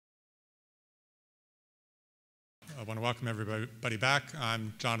I want to welcome everybody back.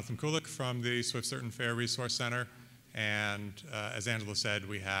 I'm Jonathan Kulik from the Swift Certain Fair Resource Center, and as Angela said,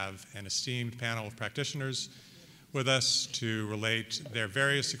 we have an esteemed panel of practitioners with us to relate their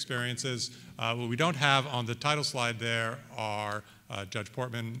various experiences. What we don't have on the title slide there are Judge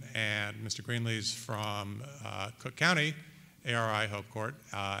Portman and Mr. Greenlees from Cook County ARI Hope Court,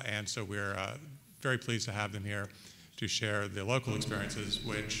 and so we're very pleased to have them here to share the local experiences,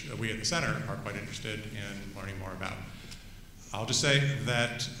 which we at the center are quite interested in learning more about. I'll just say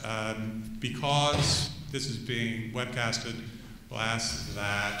that because this is being webcasted, we'll ask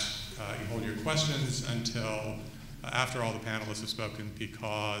that you hold your questions until after all the panelists have spoken,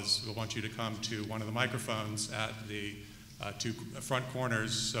 because we'll want you to come to one of the microphones at the two front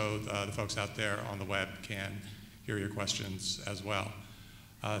corners so the folks out there on the web can hear your questions as well.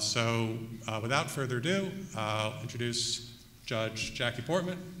 Without further ado, I'll introduce Judge Jackie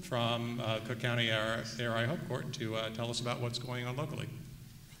Portman from Cook County ARI Hope Court to tell us about what's going on locally.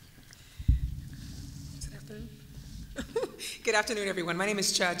 Good afternoon. Good afternoon, everyone. My name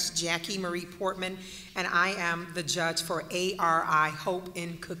is Judge Jackie Marie Portman, and I am the judge for ARI Hope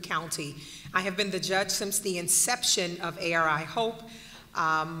in Cook County. I have been the judge since the inception of ARI Hope.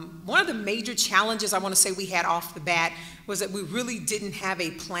 One of the major challenges I want to say we had off the bat was that we really didn't have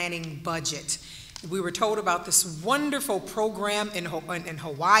a planning budget. We were told about this wonderful program in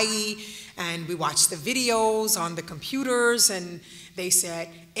Hawaii, and we watched the videos on the computers, and they said,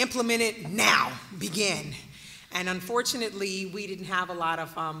 implement it now, begin. And unfortunately, we didn't have a lot of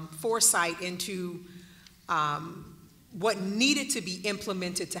foresight into what needed to be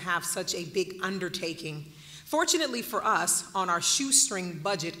implemented to have such a big undertaking. Fortunately for us, on our shoestring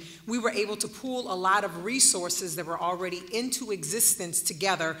budget, we were able to pool a lot of resources that were already into existence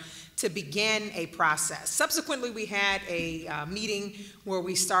together to begin a process. Subsequently, we had a meeting where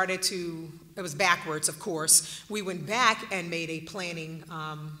we started to, it was backwards, of course. We went back and made a planning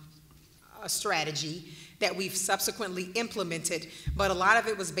a strategy that we've subsequently implemented, but a lot of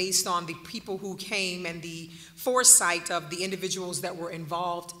it was based on the people who came and the foresight of the individuals that were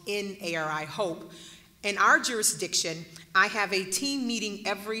involved in ARI Hope. In our jurisdiction, I have a team meeting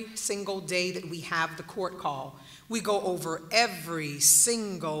every single day that we have the court call. We go over every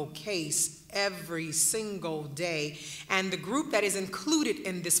single case, every single day. And the group that is included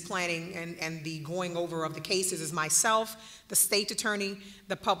in this planning and the going over of the cases is myself, the state attorney,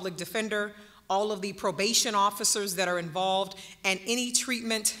 the public defender, all of the probation officers that are involved, and any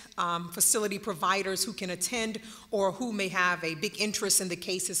treatment facility providers who can attend or who may have a big interest in the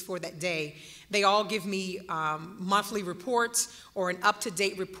cases for that day. They all give me monthly reports or an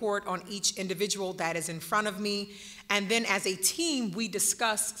up-to-date report on each individual that is in front of me. And then as a team, we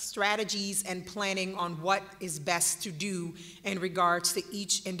discuss strategies and planning on what is best to do in regards to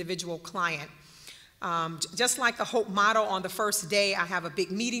each individual client. Just like the Hope motto, on the first day, I have a big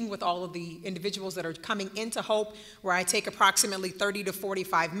meeting with all of the individuals that are coming into Hope, where I take approximately 30 to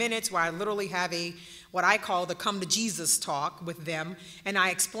 45 minutes, where I literally have what I call the come to Jesus talk with them, and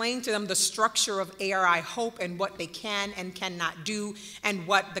I explain to them the structure of ARI Hope and what they can and cannot do and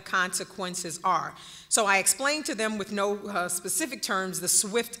what the consequences are. So I explain to them with no specific terms the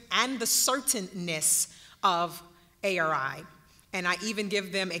swift and the certainness of ARI. And I even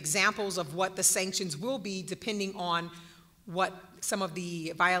give them examples of what the sanctions will be depending on what some of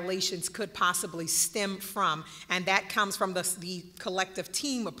the violations could possibly stem from. And that comes from the collective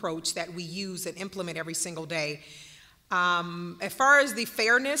team approach that we use and implement every single day. As far as the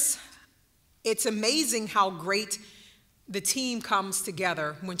fairness, it's amazing how great the team comes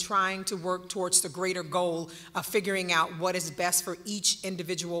together when trying to work towards the greater goal of figuring out what is best for each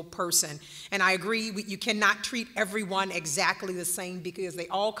individual person. And I agree, you cannot treat everyone exactly the same because they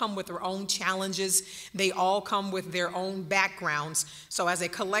all come with their own challenges. They all come with their own backgrounds. So as a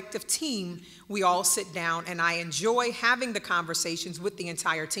collective team, we all sit down, and I enjoy having the conversations with the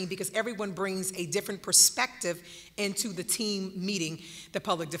entire team because everyone brings a different perspective into the team meeting. The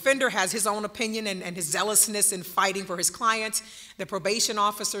public defender has his own opinion and his zealousness in fighting for his clients. The probation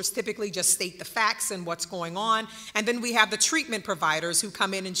officers typically just state the facts and what's going on. And then we have the treatment providers who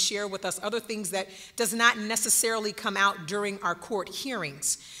come in and share with us other things that does not necessarily come out during our court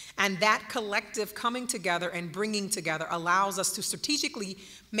hearings. And that collective coming together and bringing together allows us to strategically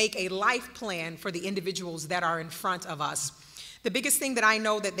make a life plan for the individuals that are in front of us. The biggest thing that I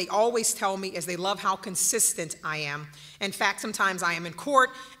know that they always tell me is they love how consistent I am. In fact, sometimes I am in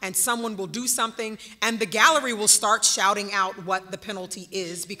court and someone will do something and the gallery will start shouting out what the penalty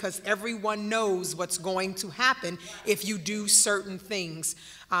is because everyone knows what's going to happen if you do certain things.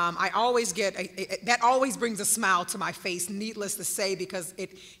 I always get, that always brings a smile to my face, needless to say, because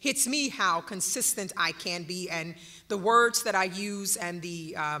it hits me how consistent I can be, and the words that I use and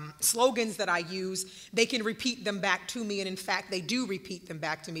the slogans that I use, they can repeat them back to me, and in fact, they do repeat them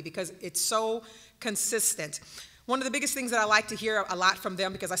back to me because it's so consistent. One of the biggest things that I like to hear a lot from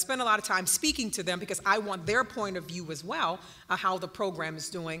them, because I spend a lot of time speaking to them because I want their point of view as well, how the program is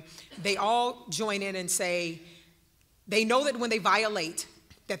doing. They all join in and say they know that when they violate,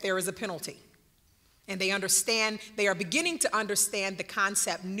 that there is a penalty. And they understand, they are beginning to understand the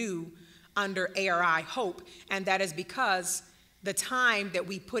concept new under ARI Hope, and that is because the time that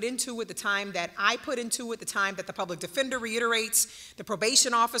we put into it, the time that I put into it, the time that the public defender reiterates, the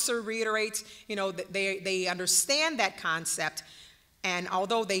probation officer reiterates, you know, they understand that concept, and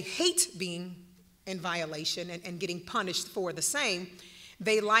although they hate being in violation and getting punished for the same,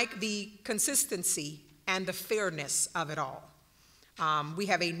 they like the consistency and the fairness of it all. We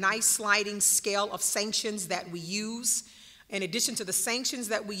have a nice sliding scale of sanctions that we use. In addition to the sanctions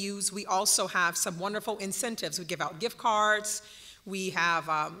that we use, we also have some wonderful incentives. We give out gift cards. We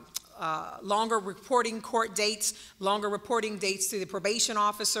have longer reporting court dates, longer reporting dates to the probation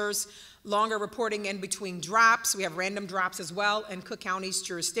officers, longer reporting in between drops. We have random drops as well in Cook County's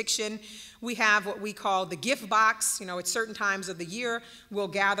jurisdiction. We have what we call the gift box. You know, at certain times of the year, we'll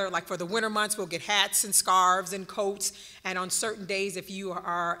gather, like for the winter months, we'll get hats and scarves and coats. And on certain days, if you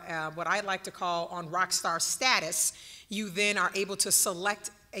are what I like to call on rock star status, you then are able to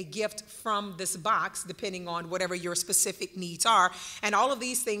select a gift from this box, depending on whatever your specific needs are. And all of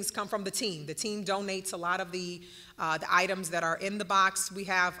these things come from the team. The team donates a lot of the items that are in the box. We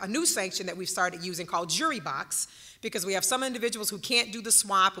have a new sanction that we've started using called Jury Box, because we have some individuals who can't do the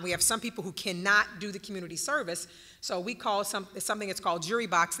swap, and we have some people who cannot do the community service. So we call something that's called Jury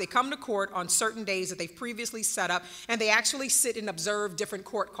Box. They come to court on certain days that they've previously set up, and they actually sit and observe different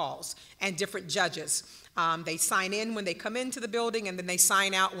court calls and different judges. They sign in when they come into the building, and then they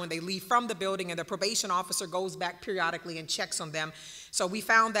sign out when they leave from the building, and the probation officer goes back periodically and checks on them. So we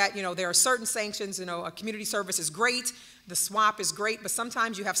found that, you know, there are certain sanctions, you know, a community service is great, the swap is great, but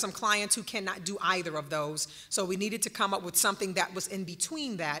sometimes you have some clients who cannot do either of those. So we needed to come up with something that was in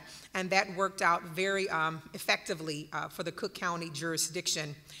between that, and that worked out very effectively for the Cook County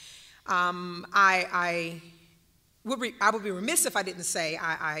jurisdiction. I would be remiss if I didn't say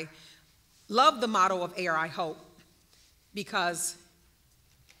I love the motto of ARI Hope, because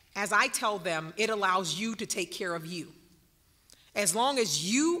as I tell them, it allows you to take care of you. As long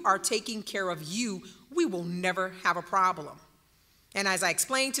as you are taking care of you, we will never have a problem. And as I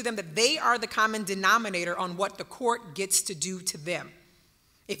explained to them, that they are the common denominator on what the court gets to do to them.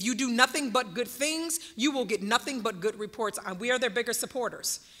 If you do nothing but good things, you will get nothing but good reports. We are their bigger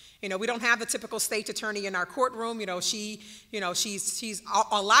supporters. You know, we don't have the typical state attorney in our courtroom. You know, she's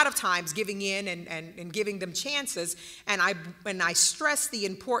a lot of times giving in and giving them chances. And I stress the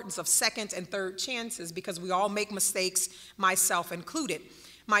importance of second and third chances, because we all make mistakes, myself included.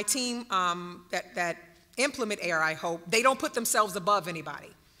 My team that implement ARI Hope, they don't put themselves above anybody.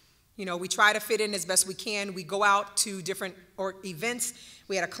 You know, we try to fit in as best we can. We go out to different events.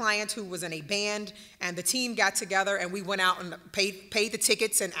 We had a client who was in a band, and the team got together, and we went out and paid the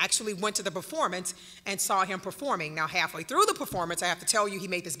tickets and actually went to the performance and saw him performing. Now, halfway through the performance, I have to tell you, he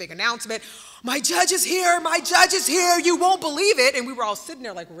made this big announcement, "My judge is here, my judge is here, you won't believe it." And we were all sitting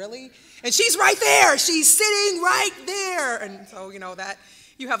there like, really? And she's right there, she's sitting right there. And so, you know, that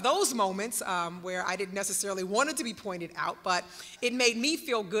you have those moments where I didn't necessarily want it to be pointed out, but it made me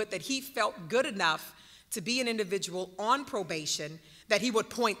feel good that he felt good enough to be an individual on probation that he would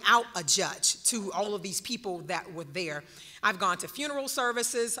point out a judge to all of these people that were there. I've gone to funeral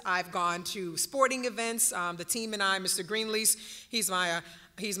services. I've gone to sporting events. The team and I, Mr. Greenlease, he's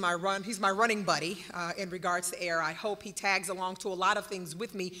my running buddy in regards to ARI Hope. He tags along to a lot of things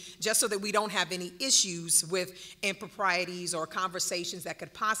with me just so that we don't have any issues with improprieties or conversations that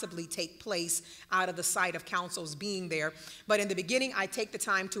could possibly take place out of the sight of counsels being there. But in the beginning, I take the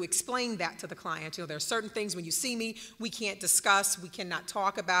time to explain that to the client. You know, there are certain things when you see me, we can't discuss, we cannot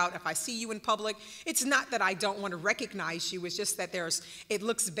talk about. If I see you in public, it's not that I don't want to recognize you, it's just that it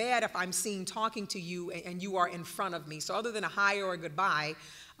looks bad if I'm seen talking to you and you are in front of me. So other than a hi or a goodbye,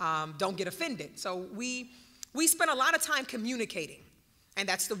 don't get offended. So we spend a lot of time communicating, and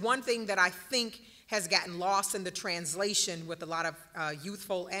that's the one thing that I think has gotten lost in the translation with a lot of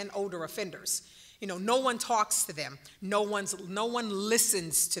youthful and older offenders. You know, no one talks to them. No one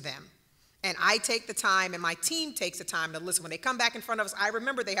listens to them. And I take the time, and my team takes the time to listen. When they come back in front of us, I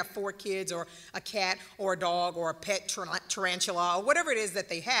remember they have 4 kids or a cat or a dog or a pet tarantula or whatever it is that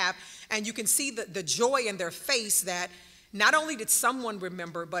they have, and you can see the joy in their face that not only did someone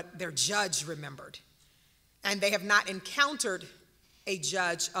remember, but their judge remembered. And they have not encountered a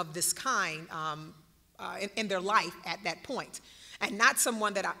judge of this kind in their life at that point. And not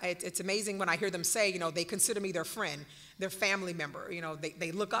someone that, it's amazing when I hear them say, they consider me their friend, their family member,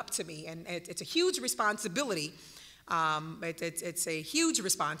 they look up to me. And it's a huge responsibility. It's a huge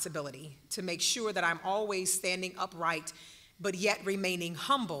responsibility to make sure that I'm always standing upright, but yet remaining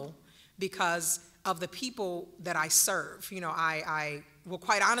humble because of the people that I serve. I will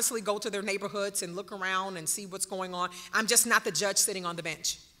quite honestly go to their neighborhoods and look around and see what's going on. I'm just not the judge sitting on the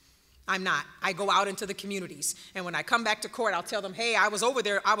bench. I'm not. I go out into the communities. And when I come back to court, I'll tell them, hey, I was over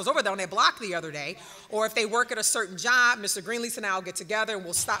there on that block the other day. Or if they work at a certain job, Mr. Greenlease and I will get together and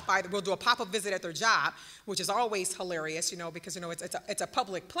we'll stop by, we'll do a pop-up visit at their job, which is always hilarious, because, it's a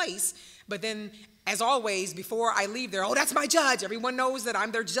public place. But then, as always, before I leave there, oh, that's my judge. Everyone knows that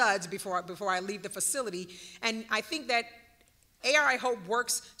I'm their judge before I leave the facility. And I think that ARI Hope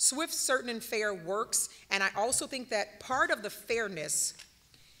works, swift, certain, and fair works. And I also think that part of the fairness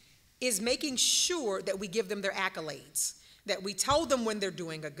is making sure that we give them their accolades, that we tell them when they're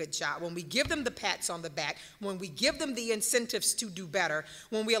doing a good job, when we give them the pats on the back, when we give them the incentives to do better,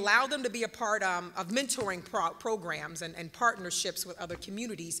 when we allow them to be a part of mentoring programs and partnerships with other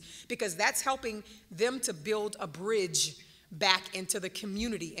communities, because that's helping them to build a bridge back into the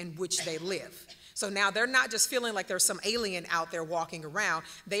community in which they live. So now they're not just feeling like there's some alien out there walking around.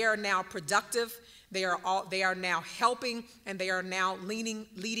 They are now productive. They are now helping, and they are now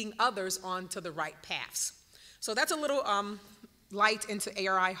leading others onto the right paths. So that's a little light into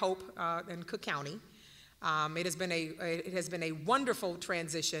ARI Hope in Cook County. It has been a wonderful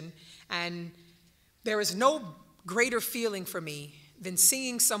transition, and there is no greater feeling for me than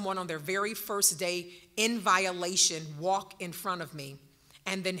seeing someone on their very first day in violation walk in front of me,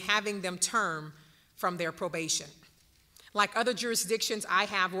 and then having them term from their probation. Like other jurisdictions, I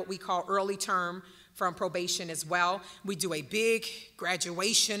have what we call early term from probation as well. We do a big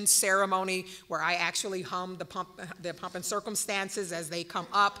graduation ceremony where I actually hum the pomp and circumstances as they come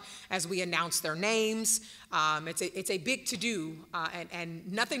up, as we announce their names. It's a big to-do,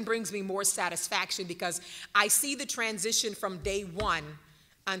 and nothing brings me more satisfaction because I see the transition from day one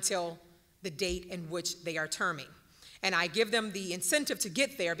until the date in which they are terming. And I give them the incentive to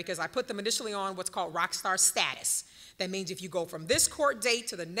get there because I put them initially on what's called rockstar status. That means if you go from this court date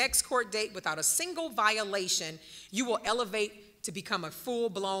to the next court date without a single violation, you will elevate to become a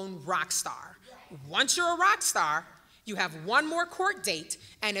full-blown rock star. Once you're a rock star, you have one more court date,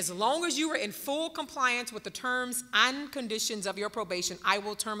 and as long as you are in full compliance with the terms and conditions of your probation, I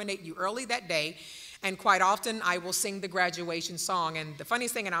will terminate you early that day. And quite often, I will sing the graduation song. And the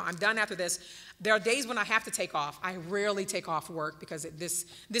funniest thing, and I'm done after this, there are days when I have to take off. I rarely take off work because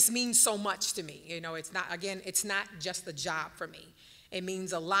this means so much to me. It's not just the job for me. It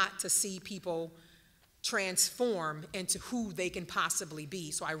means a lot to see people transform into who they can possibly be.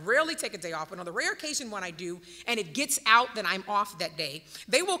 So I rarely take a day off, but on the rare occasion when I do, and it gets out that I'm off that day,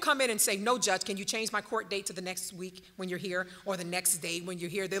 they will come in and say, no, Judge, can you change my court date to the next week when you're here, or the next day when you're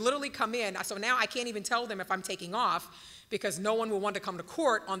here? They literally come in, so now I can't even tell them if I'm taking off because no one will want to come to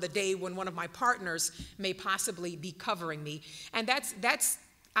court on the day when one of my partners may possibly be covering me. And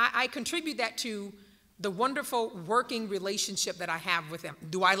I contribute that to the wonderful working relationship that I have with them.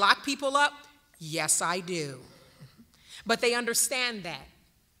 Do I lock people up? Yes, I do. But they understand that.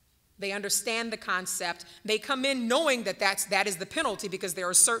 They understand the concept. They come in knowing that that is the penalty because there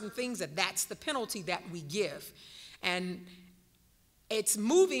are certain things that's the penalty that we give. And it's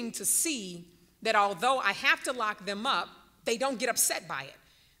moving to see that although I have to lock them up, they don't get upset by it.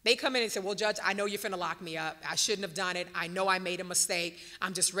 They come in and say, well, Judge, I know you're finna lock me up. I shouldn't have done it. I know I made a mistake.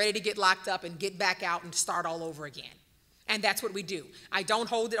 I'm just ready to get locked up and get back out and start all over again. And that's what we do. I don't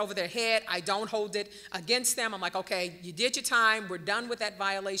hold it over their head. I don't hold it against them. I'm like, okay, you did your time. We're done with that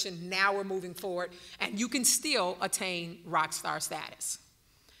violation. Now we're moving forward. And you can still attain rock star status.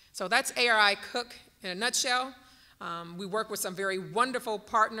 So that's ARI Cook in a nutshell. We work with some very wonderful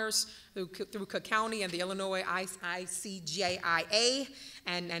partners through Cook County and the Illinois ICJIA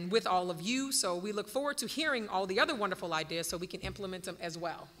and with all of you. So we look forward to hearing all the other wonderful ideas so we can implement them as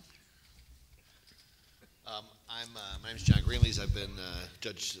well. My name is John Greenlease. I've been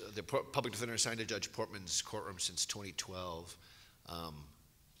the public defender assigned to Judge Portman's courtroom since 2012.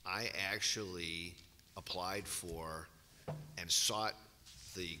 I actually applied for and sought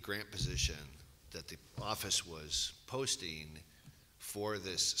the grant position that the office was posting for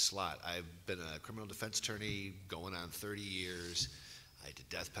this slot. I've been a criminal defense attorney going on 30 years. I did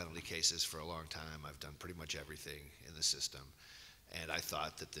death penalty cases for a long time. I've done pretty much everything in the system. And I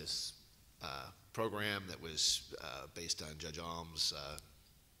thought that this program that was based on Judge Alm's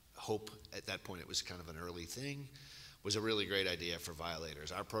hope. At that point, it was kind of an early thing. Was a really great idea for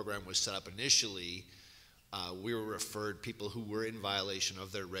violators. Our program was set up initially. We were referred people who were in violation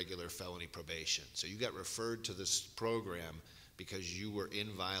of their regular felony probation. So you got referred to this program because you were in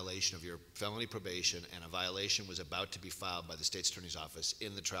violation of your felony probation, and a violation was about to be filed by the state's attorney's office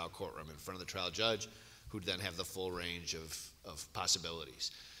in the trial courtroom in front of the trial judge, who'd then have the full range of possibilities.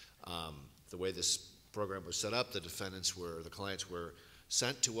 The way this program was set up, the clients were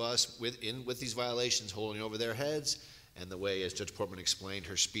sent to us with these violations holding over their heads, and the way, as Judge Portman explained,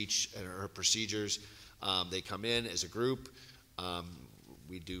 her speech and her procedures, they come in as a group.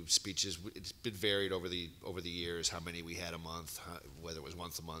 We do speeches. It's been varied over the years how many we had a month, whether it was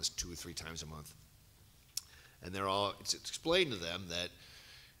once a month, 2 or 3 times a month. And it's explained to them that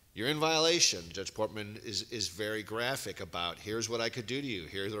you're in violation. Judge Portman is very graphic about, here's what I could do to you.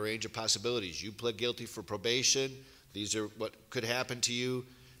 Here's the range of possibilities. You pled guilty for probation. These are what could happen to you.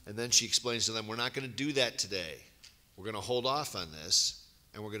 And then she explains to them, we're not going to do that today. We're going to hold off on this,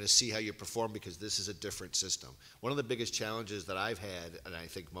 and we're going to see how you perform because this is a different system. One of the biggest challenges that I've had, and I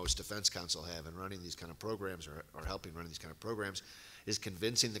think most defense counsel have in running these kind of programs or helping run these kind of programs, is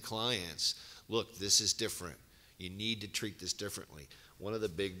convincing the clients, look, this is different. You need to treat this differently. One of the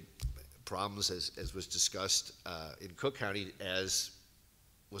big problems, as was discussed in Cook County, as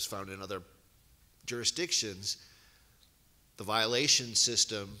was found in other jurisdictions, the violation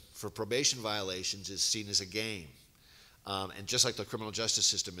system for probation violations is seen as a game. And just like the criminal justice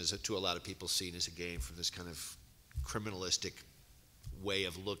system is, to a lot of people, seen as a game from this kind of criminalistic way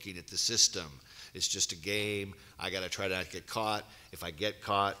of looking at the system. It's just a game. I got to try not to get caught. If I get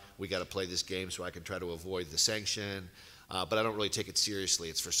caught, we got to play this game so I can try to avoid the sanction. But I don't really take it seriously.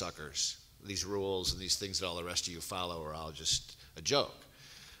 It's for suckers. These rules and these things that all the rest of you follow are all just a joke.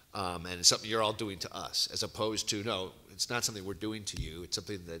 And it's something you're all doing to us, as opposed to, no, it's not something we're doing to you. It's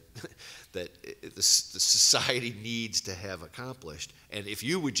something that the society needs to have accomplished. And if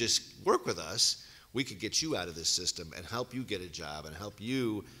you would just work with us, we could get you out of this system and help you get a job and help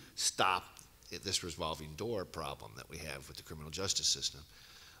you stop this revolving door problem that we have with the criminal justice system.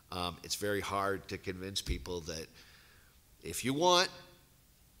 It's very hard to convince people that if you want,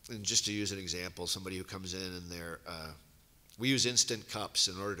 and just to use an example, somebody who comes in and we use instant cups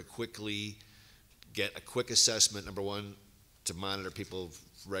in order to quickly get a quick assessment, number one, to monitor people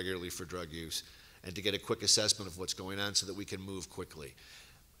regularly for drug use, and to get a quick assessment of what's going on so that we can move quickly.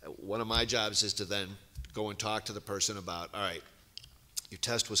 One of my jobs is to then go and talk to the person about, all right, your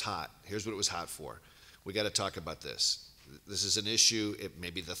test was hot. Here's what it was hot for. We got to talk about this. This is an issue. It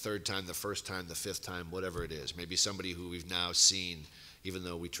may be the 3rd time, the 1st time, the 5th time, whatever it is. Maybe somebody who we've now seen, even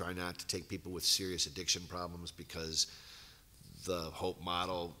though we try not to take people with serious addiction problems because the HOPE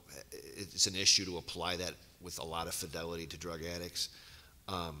model, it's an issue to apply that with a lot of fidelity to drug addicts.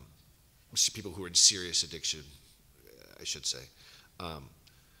 People who are in serious addiction, I should say.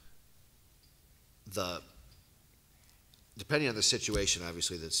 Depending on the situation,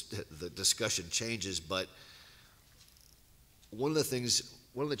 obviously, the discussion changes, but one of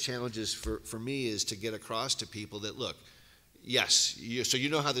the challenges for me is to get across to people that, look, yes, so you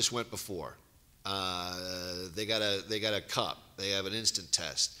know how this went before. They got a cup. They have an instant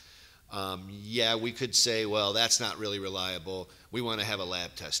test. Yeah, we could say, well, that's not really reliable. We want to have a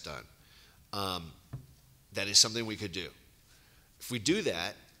lab test done. That is something we could do. If we do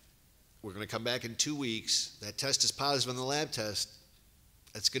that, we're going to come back in 2 weeks. That test is positive on the lab test.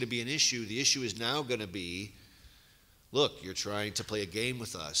 That's going to be an issue. The issue is now going to be, look, you're trying to play a game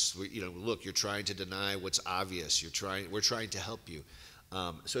with us. Look, you're trying to deny what's obvious. We're trying to help you.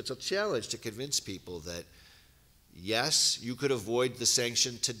 So it's a challenge to convince people that, yes, you could avoid the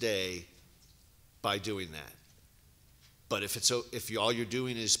sanction today by doing that. But if all you're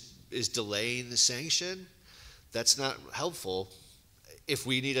doing is delaying the sanction, that's not helpful. If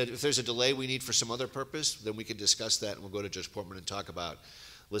there's a delay we need for some other purpose, then we can discuss that, and we'll go to Judge Portman and talk about,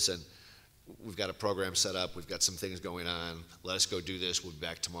 listen, we've got a program set up, we've got some things going on, let us go do this, we'll be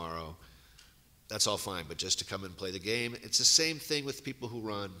back tomorrow. That's all fine, but just to come and play the game, it's the same thing with people who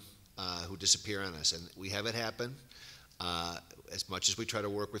run, who disappear on us, and we have it happen. As much as we try to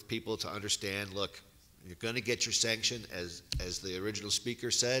work with people to understand, look, you're going to get your sanction, as the original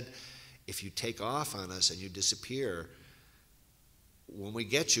speaker said. If you take off on us and you disappear, when we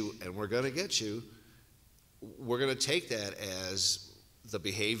get you, and we're going to get you, we're going to take that as the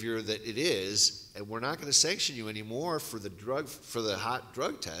behavior that it is, and we're not going to sanction you anymore for the hot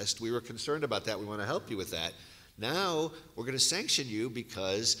drug test. We were concerned about that. We want to help you with that. Now we're going to sanction you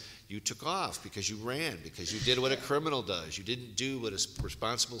because you took off, because you ran, because you did what a criminal does. You didn't do what a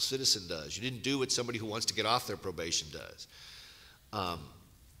responsible citizen does. You didn't do what somebody who wants to get off their probation does.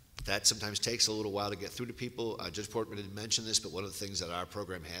 That sometimes takes a little while to get through to people. Judge Portman didn't mention this, but one of the things that our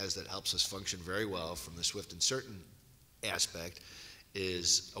program has that helps us function very well from the swift and certain aspect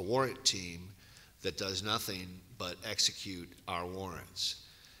is a warrant team that does nothing but execute our warrants.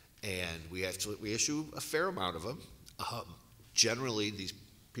 And we issue a fair amount of them. Generally, these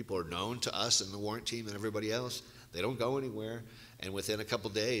people are known to us and the warrant team and everybody else. They don't go anywhere, and within a couple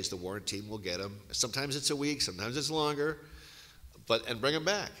days, the warrant team will get them. Sometimes it's a week, sometimes it's longer, and bring them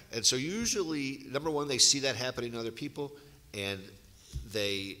back. And so usually, number one, they see that happening to other people, and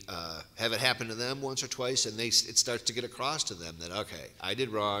they have it happen to them once or twice, and it starts to get across to them that, okay, I did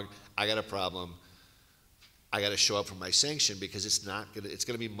wrong, I got a problem, I got to show up for my sanction, because it's going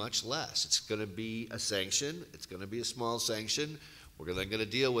to be much less. It's going to be a sanction. It's going to be a small sanction. We're then going to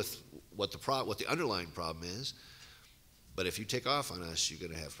deal with what the underlying problem is. But if you take off on us, you're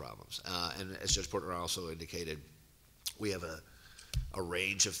going to have problems. And as Judge Porter also indicated, we have a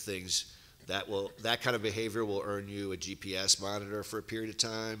range of things that kind of behavior will earn you a GPS monitor for a period of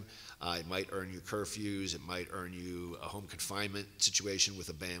time. It might earn you curfews. It might earn you a home confinement situation with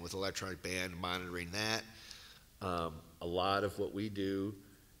with electronic band monitoring that. A lot of what we do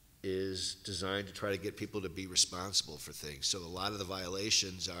is designed to try to get people to be responsible for things. So a lot of the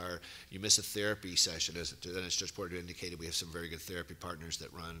violations are, you miss a therapy session, as Judge Porter indicated, we have some very good therapy partners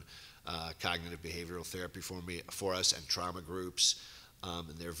that run cognitive behavioral therapy for us, and trauma groups,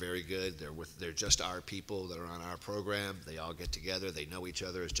 and they're very good. They're just our people that are on our program. They all get together, they know each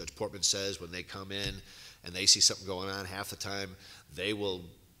other. As Judge Portman says, when they come in and they see something going on, half the time they will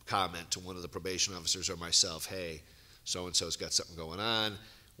comment to one of the probation officers or myself, hey, so-and-so's got something going on.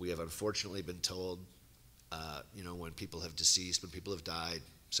 We have unfortunately been told, when people have deceased, when people have died,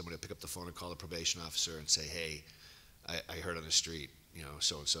 somebody will pick up the phone and call the probation officer and say, hey, I heard on the street,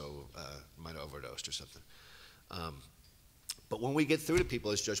 so-and-so might have overdosed or something. But when we get through to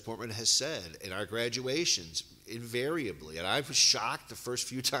people, as Judge Portman has said, in our graduations, invariably, and I was shocked the first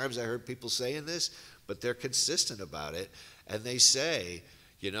few times I heard people saying this, but they're consistent about it, and they say,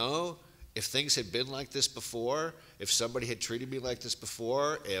 if things had been like this before, if somebody had treated me like this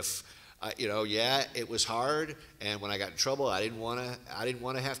before, if, it was hard, and when I got in trouble, I didn't want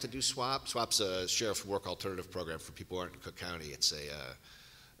to have to do SWAP. SWAP's a sheriff's work alternative program for people who aren't in Cook County. It's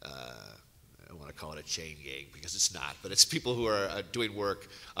I don't want to call it a chain gang because it's not, but it's people who are doing work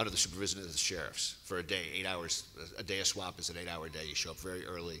under the supervision of the sheriffs for a day, 8 hours. A day of SWAP is an 8-hour day. You show up very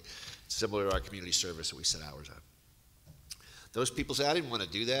early. It's similar to our community service that we set hours on. Those people say, I didn't want to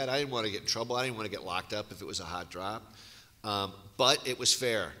do that. I didn't want to get in trouble. I didn't want to get locked up if it was a hot drop. But it was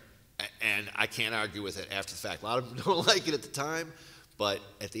fair, and I can't argue with it after the fact. A lot of them don't like it at the time, but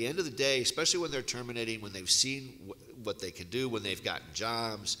at the end of the day, especially when they're terminating, when they've seen what they can do, when they've gotten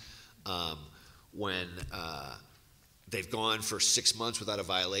jobs, when they've gone for 6 months without a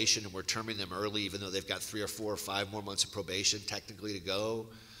violation and we're terminating them early even though they've got 3 or 4 or 5 more months of probation technically to go,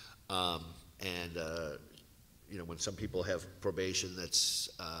 when some people have probation that's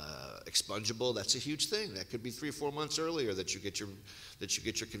expungible, that's a huge thing. That could be 3 or 4 months earlier that you get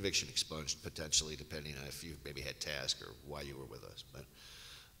your conviction expunged potentially, depending on if you maybe had task or why you were with us. But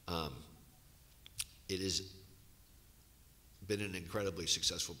it has been an incredibly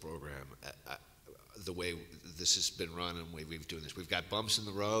successful program. The way this has been run and the way we've doing this, we've got bumps in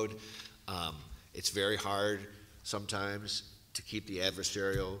the road. It's very hard sometimes to keep the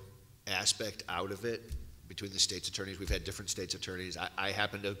adversarial aspect out of it between the state's attorneys. We've had different state's attorneys. I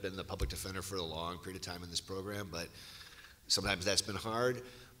happen to have been the public defender for a long period of time in this program, but sometimes that's been hard.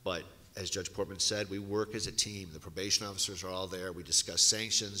 But as Judge Portman said, we work as a team. The probation officers are all there. We discuss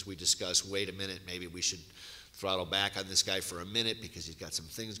sanctions. We discuss, wait a minute, maybe we should throttle back on this guy for a minute because he's got some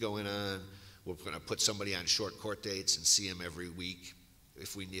things going on. We're going to put somebody on short court dates and see him every week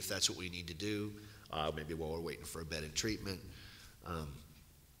if that's what we need to do, maybe while we're waiting for a bed and treatment.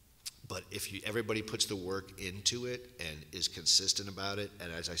 But if everybody puts the work into it and is consistent about it, and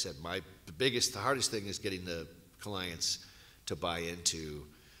as I said, the hardest thing is getting the clients to buy into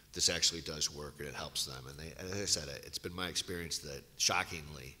this actually does work and it helps them. And as I said, it's been my experience that,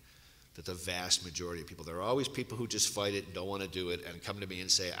 shockingly, that the vast majority of people, there are always people who just fight it and don't want to do it and come to me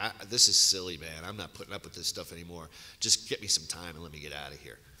and say, this is silly, man. I'm not putting up with this stuff anymore. Just get me some time and let me get out of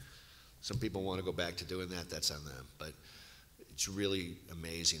here. Some people want to go back to doing that. That's on them. But it's really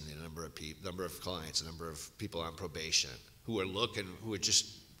amazing the number of clients, the number of people on probation who are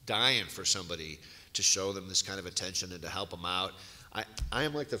just dying for somebody to show them this kind of attention and to help them out. I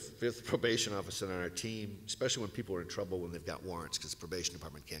am like the 5th probation officer on our team, especially when people are in trouble when they've got warrants because the probation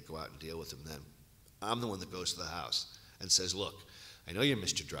department can't go out and deal with them then. I'm the one that goes to the house and says, look, I know you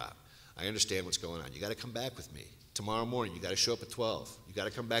missed your drop. I understand what's going on. You got to come back with me. Tomorrow morning, you got to show up at 12. You got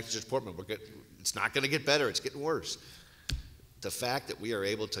to come back to Judge Portman. It's not going to get better. It's getting worse. The fact that we are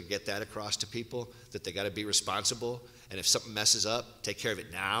able to get that across to people, that they got to be responsible, and if something messes up, take care of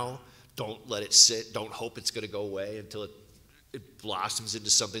it now. Don't let it sit. Don't hope it's going to go away until it blossoms into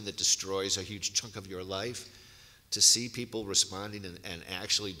something that destroys a huge chunk of your life. To see people responding and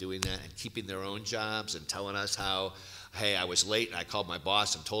actually doing that and keeping their own jobs and telling us how, hey, I was late and I called my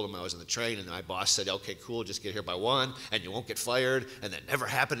boss and told him I was on the train, and my boss said, okay, cool, just get here by 1 and you won't get fired, and that never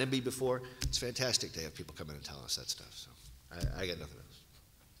happened to me before. It's fantastic to have people come in and tell us that stuff. So I got nothing else.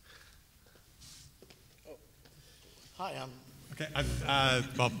 Oh. Hi, Okay.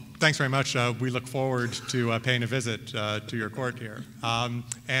 Well, thanks very much. We look forward to paying a visit to your court here.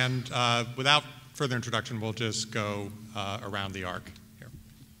 Without further introduction, we'll just go around the arc here.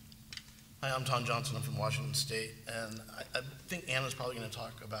 Hi, I'm Tom Johnson. I'm from Washington State, and I think Anna's probably going to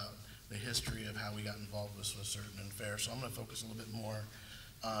talk about the history of how we got involved with Swift, Certain, and Fair. So I'm going to focus a little bit more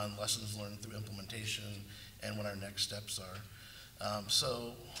on lessons learned through implementation and what our next steps are.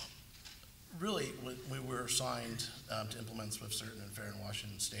 So really, when we were assigned to implement Swift, Certain, and Fair in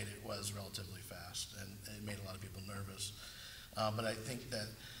Washington State, it was relatively fast, and it made a lot of people nervous. But I think that,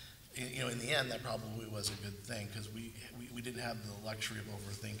 you know, in the end, that probably was a good thing, because we didn't have the luxury of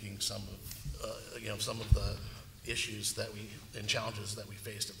overthinking some of the issues and challenges that we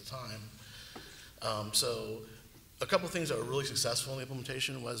faced at the time. So a couple of things that were really successful in the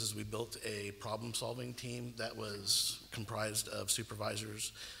implementation was we built a problem-solving team that was comprised of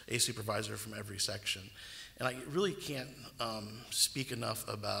supervisors, a supervisor from every section. And I really can't speak enough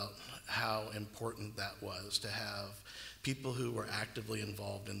about how important that was, to have people who were actively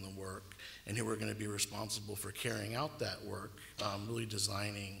involved in the work and who were going to be responsible for carrying out that work, really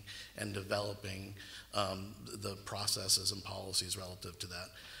designing and developing the processes and policies relative to that.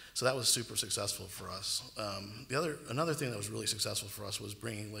 So that was super successful for us. Another thing that was really successful for us was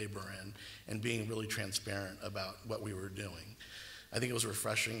bringing labor in and being really transparent about what we were doing. I think it was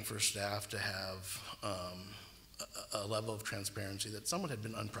refreshing for staff to have a level of transparency that somewhat had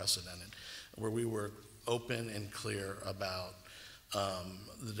been unprecedented, where we were open and clear about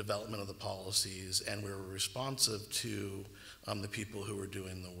the development of the policies, and we were responsive to the people who were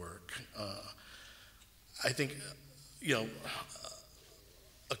doing the work. I think, you know,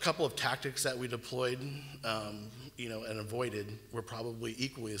 a couple of tactics that we deployed, you know, and avoided were probably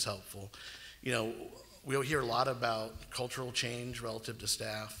equally as helpful. You know, we hear a lot about cultural change relative to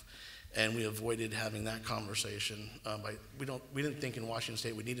staff, and we avoided having that conversation. We didn't think in Washington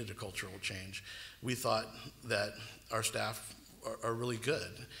State we needed a cultural change. We thought that our staff are really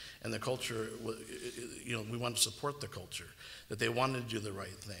good, and the culture, you know, we wanted to support the culture, that they wanted to do the right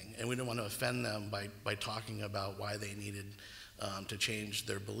thing, and we didn't want to offend them by talking about why they needed to change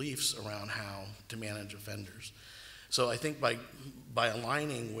their beliefs around how to manage offenders. So I think by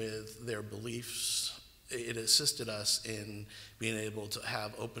aligning with their beliefs, it assisted us in being able to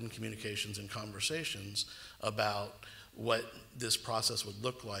have open communications and conversations about what this process would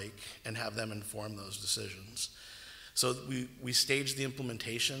look like and have them inform those decisions. So we staged the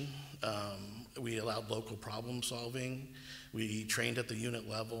implementation. We allowed local problem solving. We trained at the unit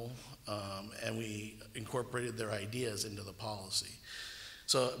level, and we incorporated their ideas into the policy.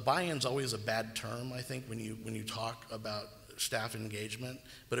 So buy-in's always a bad term, I think, when you talk about staff engagement,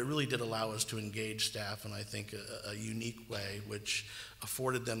 but it really did allow us to engage staff in, I think, a unique way, which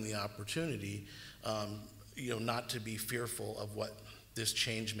afforded them the opportunity, you know, not to be fearful of what this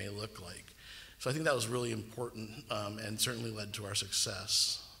change may look like. So I think that was really important, and certainly led to our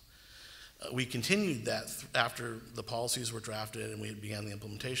success. We continued that after the policies were drafted and we began the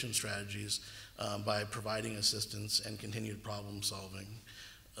implementation strategies by providing assistance and continued problem solving.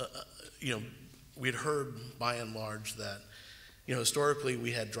 You know, we'd heard by and large that, you know, historically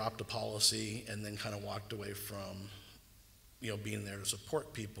we had dropped a policy and then kind of walked away from, you know, being there to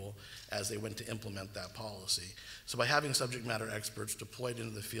support people as they went to implement that policy. So by having subject matter experts deployed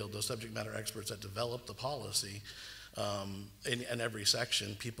into the field, those subject matter experts that developed the policy, in every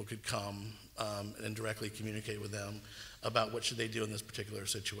section, people could come and directly communicate with them about what should they do in this particular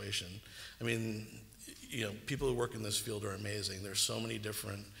situation. I mean, you know, people who work in this field are amazing. There's so many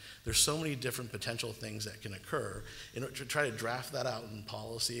different potential things that can occur. And to try to draft that out in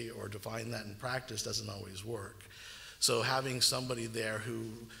policy or define that in practice doesn't always work. So having somebody there who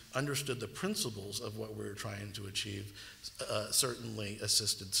understood the principles of what we were trying to achieve certainly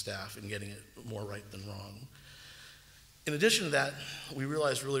assisted staff in getting it more right than wrong. In addition to that, we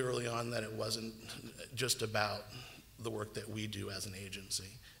realized really early on that it wasn't just about the work that we do as an agency.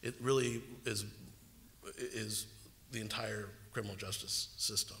 It really is the entire criminal justice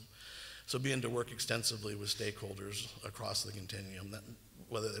system. So being to work extensively with stakeholders across the continuum,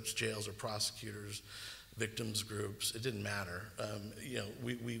 whether it's jails or prosecutors, victims groups, it didn't matter.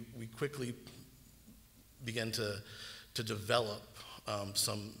 We quickly began to develop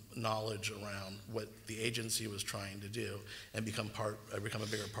some knowledge around what the agency was trying to do and become a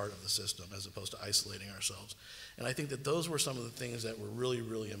bigger part of the system as opposed to isolating ourselves. And I think that those were some of the things that were really,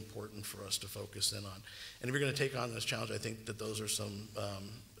 really important for us to focus in on. And if you're going to take on this challenge, I think that those are some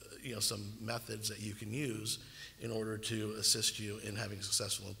methods that you can use in order to assist you in having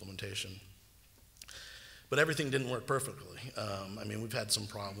successful implementation. But everything didn't work perfectly. We've had some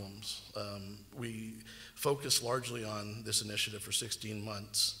problems. We focused largely on this initiative for 16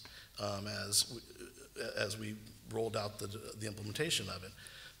 months as we rolled out the implementation of it.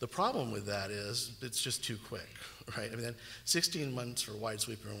 The problem with that is it's just too quick, right? 16 months for wide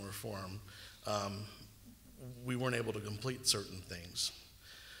sweeping reform, we weren't able to complete certain things.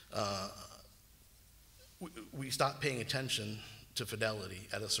 We stopped paying attention to fidelity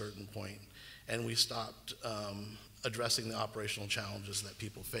at a certain point, and we stopped addressing the operational challenges that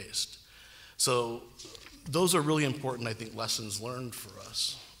people faced. So those are really important, I think, lessons learned for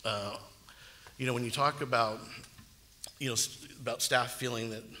us. When you talk about staff feeling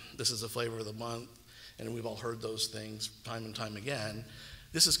that this is the flavor of the month, and we've all heard those things time and time again,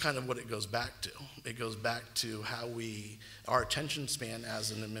 this is kind of what it goes back to. It goes back to how our attention span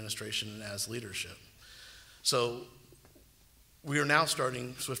as an administration and as leadership. So we are now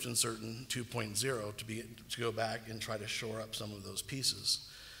starting Swift and Certain 2.0 to go back and try to shore up some of those pieces.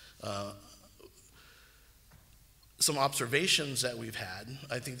 Some observations that we've had,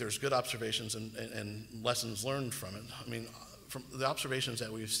 I think there's good observations and lessons learned from it. From the observations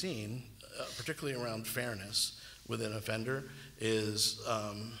that we've seen, particularly around fairness with an offender,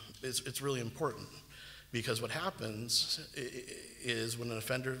 it's really important. Because what happens is when an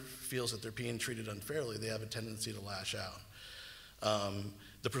offender feels that they're being treated unfairly, they have a tendency to lash out.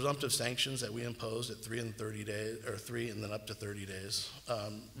 The presumptive sanctions that we impose at 3 and 30 days, or 3 and then up to 30 days,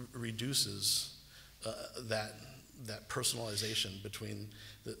 reduces that personalization between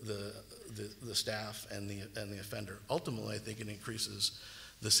the staff and the offender. Ultimately, I think it increases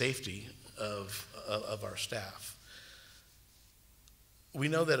the safety of our staff. We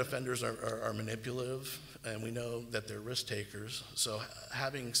know that offenders are manipulative, and we know that they're risk takers. So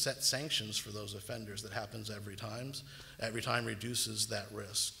having set sanctions for those offenders that happens every time reduces that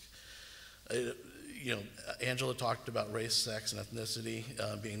risk. Angela talked about race, sex, and ethnicity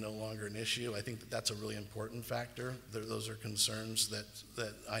being no longer an issue. I think that's a really important factor. Those are concerns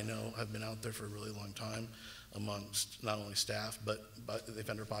that I know have been out there for a really long time amongst not only staff, but the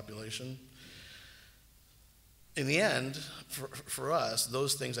offender population. In the end, for us,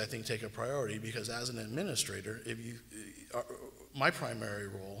 those things I think take a priority because as an administrator, my primary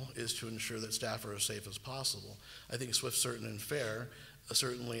role is to ensure that staff are as safe as possible. I think Swift, Certain, and Fair,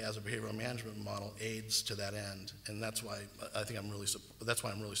 certainly as a behavioral management model, aids to that end, and that's why I'm really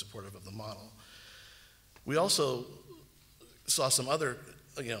supportive of the model. We also saw some other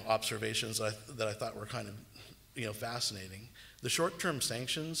observations that I thought were kind of fascinating. The short-term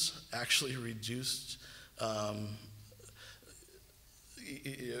sanctions actually reduced.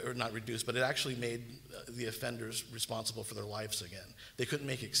 Or not reduced, but it actually made the offenders responsible for their lives again. They couldn't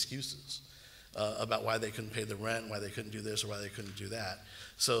make excuses about why they couldn't pay the rent, why they couldn't do this, or why they couldn't do that.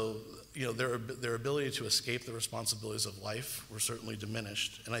 So, their ability to escape the responsibilities of life were certainly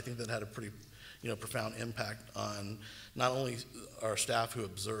diminished, and I think that had a pretty, profound impact on not only our staff who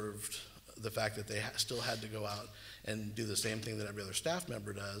observed the fact that they still had to go out and do the same thing that every other staff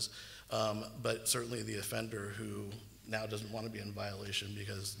member does, but certainly the offender who now doesn't want to be in violation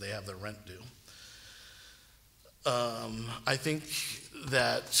because they have their rent due. I think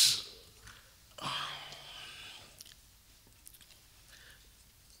that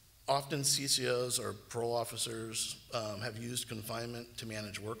often CCOs or parole officers have used confinement to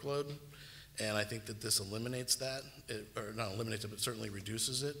manage workload, and I think that this eliminates that, or not eliminates it, but certainly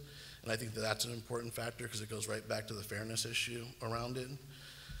reduces it. And I think that that's an important factor because it goes right back to the fairness issue around it.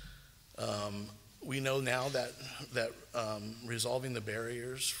 We know now that resolving the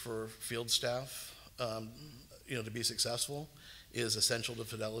barriers for field staff, to be successful is essential to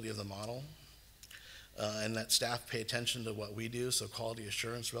fidelity of the model, and that staff pay attention to what we do. So quality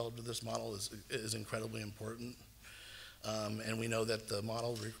assurance relative to this model is incredibly important. And we know that the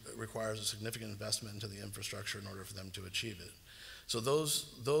model requires a significant investment into the infrastructure in order for them to achieve it. So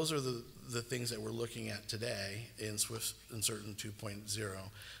those are the things that we're looking at today in Swift Certain 2.0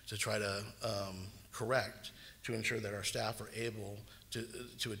 to try to correct, to ensure that our staff are able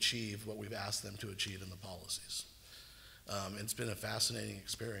to achieve what we've asked them to achieve in the policies. It's been a fascinating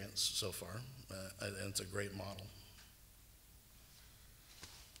experience so far, and it's a great model.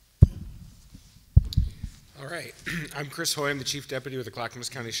 All right, I'm Chris Hoy. I'm the Chief Deputy with the Clackamas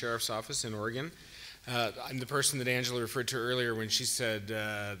County Sheriff's Office in Oregon. I'm the person that Angela referred to earlier when she said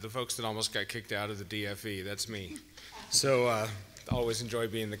the folks that almost got kicked out of the DFE. That's me. So always enjoy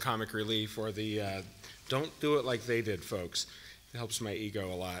being the comic relief or the don't do it like they did folks. It helps my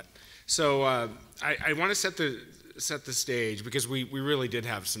ego a lot. So I want to set the stage because we really did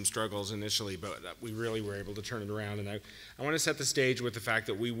have some struggles initially, but we really were able to turn it around. And I want to set the stage with the fact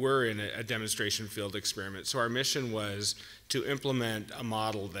that we were in a demonstration field experiment. So our mission was to implement a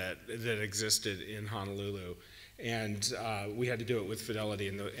model that existed in Honolulu. And we had to do it with fidelity,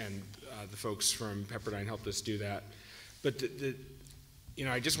 and the folks from Pepperdine helped us do that. But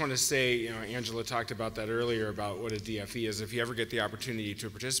I just want to say, Angela talked about that earlier about what a DFE is. If you ever get the opportunity to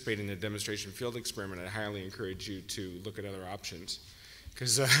participate in a demonstration field experiment, I highly encourage you to look at other options,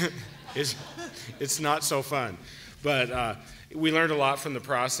 because it's not so fun. But we learned a lot from the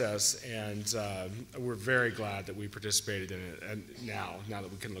process, and we're very glad that we participated in it, and now that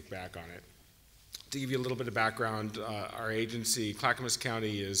we can look back on it. To give you a little bit of background, our agency, Clackamas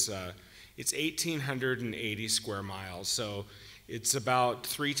County, is it's 1,880 square miles. So it's about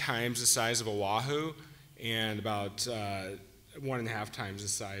 3 times the size of Oahu and about 1.5 times the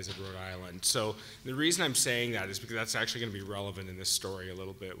size of Rhode Island. So the reason I'm saying that is because that's actually going to be relevant in this story a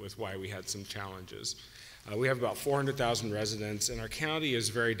little bit with why we had some challenges. We have about 400,000 residents, and our county is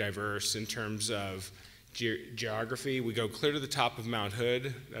very diverse in terms of geography. We go clear to the top of Mount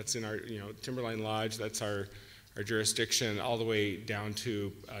Hood. That's in our Timberline Lodge. That's our jurisdiction, all the way down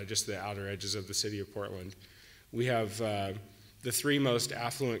to just the outer edges of the city of Portland. We have the 3 most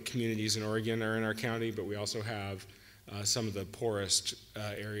affluent communities in Oregon are in our county, but we also have some of the poorest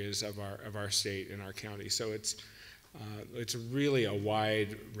areas of our state in our county. So it's really a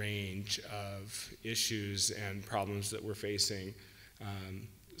wide range of issues and problems that we're facing.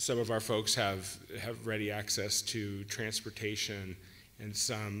 Some of our folks have ready access to transportation, and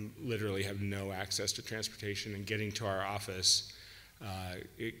some literally have no access to transportation, and getting to our office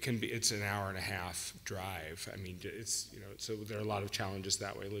it's an hour-and-a-half drive. I mean, so there are a lot of challenges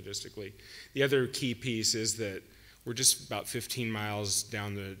that way logistically. The other key piece is that we're just about 15 miles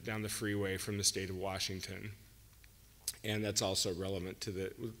down the freeway from the state of Washington, and that's also relevant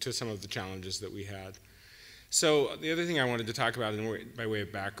to some of the challenges that we had. So the other thing I wanted to talk about by way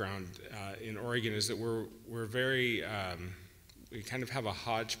of background in Oregon is that we're very we kind of have a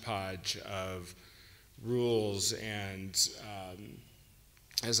hodgepodge of rules, and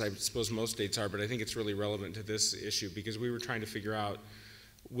as I suppose most states are, but I think it's really relevant to this issue because we were trying to figure out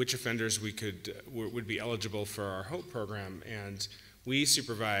which offenders would be eligible for our HOPE program, and we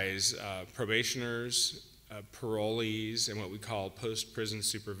supervise probationers, parolees, and what we call post-prison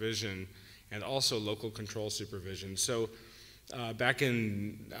supervision, and also local control supervision. So back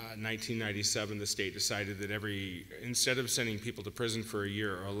in 1997, the state decided that instead of sending people to prison for a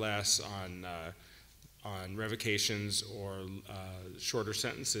year or less on revocations or shorter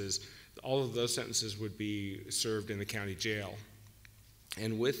sentences, all of those sentences would be served in the county jail.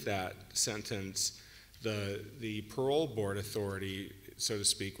 And with that sentence, the parole board authority, so to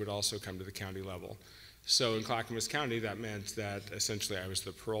speak, would also come to the county level. So in Clackamas County, that meant that essentially I was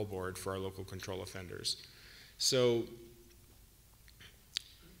the parole board for our local control offenders. So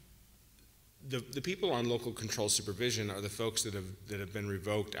the people on local control supervision are the folks that have been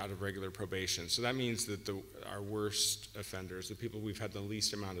revoked out of regular probation. So that means that our worst offenders, the people we've had the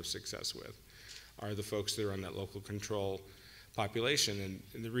least amount of success with, are the folks that are on that local control population.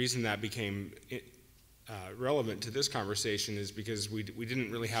 And the reason that became relevant to this conversation is because we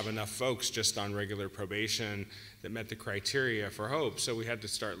didn't really have enough folks just on regular probation that met the criteria for HOPE. So we had to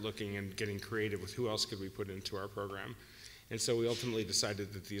start looking and getting creative with who else could we put into our program. And so we ultimately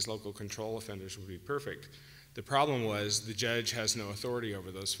decided that these local control offenders would be perfect. The problem was the judge has no authority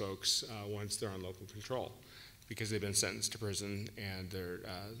over those folks once they're on local control because they've been sentenced to prison and they're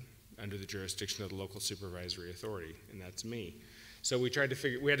under the jurisdiction of the local supervisory authority, and that's me. So we had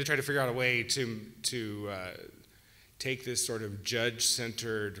to try to figure out a way to take this sort of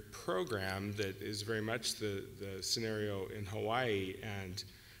judge-centered program that is very much the scenario in Hawaii and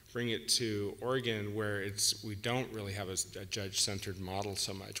bring it to Oregon, where we don't really have a judge-centered model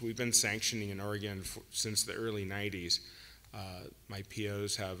so much. We've been sanctioning in Oregon since the early 90s. My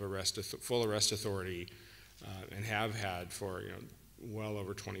POs have full arrest authority and have had for well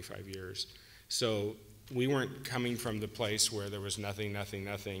over 25 years. So we weren't coming from the place where there was nothing, nothing,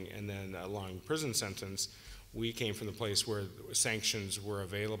 nothing, and then a long prison sentence. We came from the place where sanctions were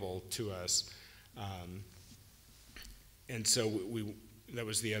available to us. And so that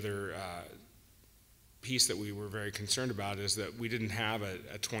was the other piece that we were very concerned about, is that we didn't have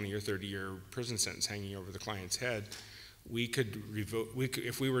a 20 or 30-year prison sentence hanging over the client's head. We could revoke,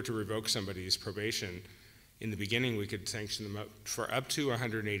 if we were to revoke somebody's probation, in the beginning we could sanction them up for up to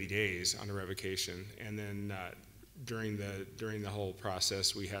 180 days on a revocation, and then during the whole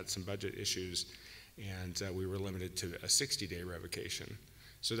process we had some budget issues, and we were limited to a 60-day revocation.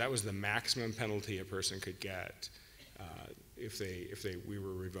 So that was the maximum penalty a person could get if we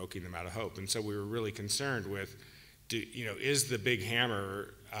were revoking them out of hope. And so we were really concerned with, is the big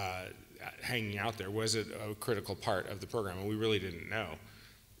hammer hanging out there? Was it a critical part of the program? And we really didn't know.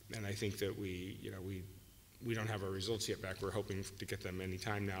 And I think that we don't have our results yet back. We're hoping to get them any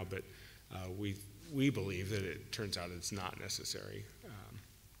time now, but we believe that it turns out it's not necessary.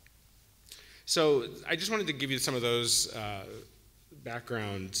 So I just wanted to give you some of those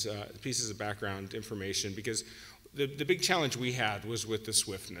pieces of background information, because the big challenge we had was with the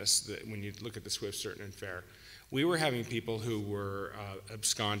swiftness. That when you look at the swift, certain, and fair, we were having people who were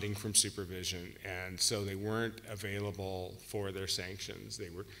absconding from supervision, and so they weren't available for their sanctions.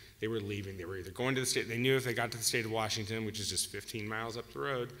 They were leaving. They were either going to the state. They knew if they got to the state of Washington, which is just 15 miles up the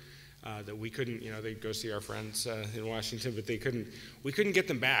road, that we couldn't. They'd go see our friends in Washington, but we couldn't get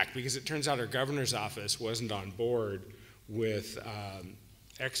them back, because it turns out our governor's office wasn't on board with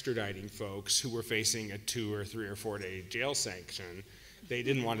extraditing folks who were facing a 2 or 3 or 4 day jail sanction. They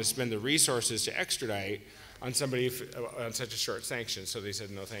didn't want to spend the resources to extradite on somebody on such a short sanction, so they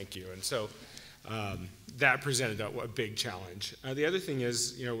said no thank you. And so that presented a big challenge. The other thing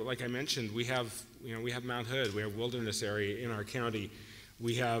is, like I mentioned, we have Mount Hood, we have wilderness area in our county.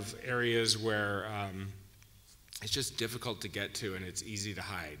 We have areas where it's just difficult to get to and it's easy to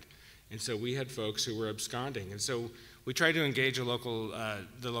hide. And so we had folks who were absconding. And so we tried to engage the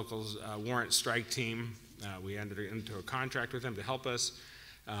local warrant strike team. We entered into a contract with them to help us.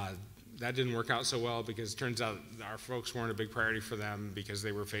 That didn't work out so well, because it turns out our folks weren't a big priority for them, because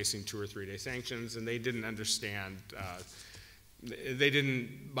they were facing 2 or 3 day sanctions, and they didn't understand, they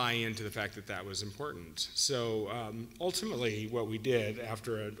didn't buy into the fact that that was important. So ultimately what we did,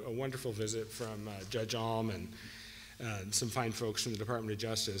 after a wonderful visit from Judge Alm and some fine folks from the Department of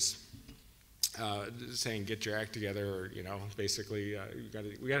Justice, saying get your act together, or basically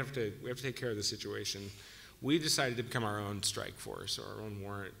we have to take care of the situation. We decided to become our own strike force, or our own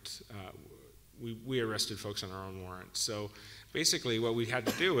warrant. We arrested folks on our own warrant. So basically what we had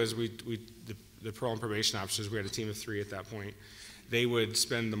to do is the parole and probation officers, we had a team of 3 at that point. They would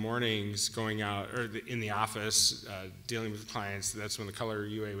spend the mornings going out, or in the office, dealing with clients. That's when the color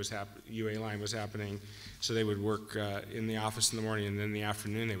UA line was happening. So they would work in the office in the morning, and then in the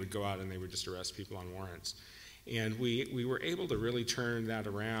afternoon they would go out and they would just arrest people on warrants. And we were able to really turn that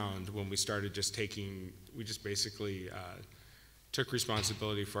around when we started we just basically took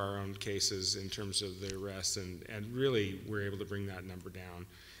responsibility for our own cases in terms of the arrests, and really were able to bring that number down.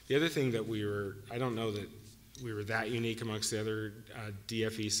 The other thing that I don't know that we were that unique amongst the other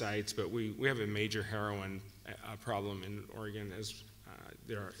DFE sites, but we have a major heroin problem in Oregon.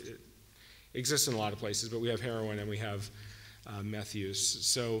 It exists in a lot of places, but we have heroin and we have meth use.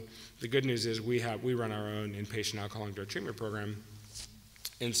 So the good news is we run our own inpatient alcohol and drug treatment program,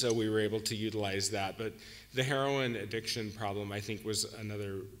 and so we were able to utilize that. But the heroin addiction problem, I think, was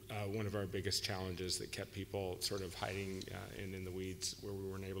another one of our biggest challenges that kept people sort of hiding in the weeds where we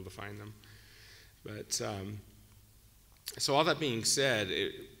weren't able to find them. But so all that being said,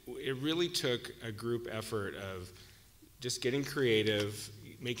 it really took a group effort of just getting creative,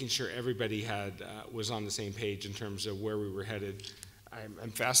 making sure everybody was on the same page in terms of where we were headed.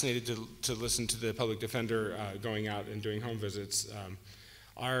 I'm fascinated to listen to the public defender going out and doing home visits.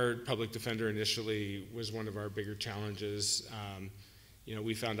 Our public defender initially was one of our bigger challenges.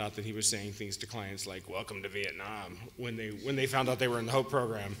 We found out that he was saying things to clients like "Welcome to Vietnam" when they found out they were in the HOPE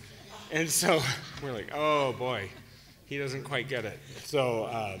program, and so we're like, oh boy, he doesn't quite get it.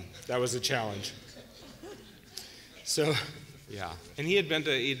 So that was a challenge. So. Yeah, and he'd been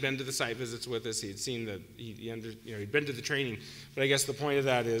to the site visits with us. He'd seen he'd been to the training. But I guess the point of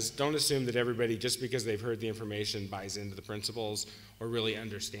that is, don't assume that everybody, just because they've heard the information, buys into the principles or really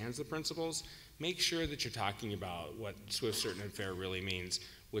understands the principles. Make sure that you're talking about what swift, certain, and fair really means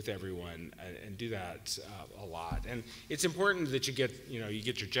with everyone, and do that a lot. And it's important that you get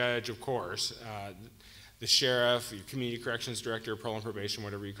your judge, of course, the sheriff, your community corrections director, parole and probation,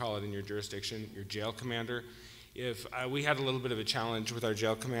 whatever you call it in your jurisdiction, your jail commander. if we had a little bit of a challenge with our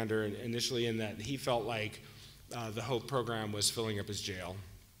jail commander initially in that he felt like the HOPE program was filling up his jail.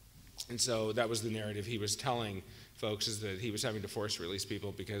 And so that was the narrative he was telling folks, is that he was having to force release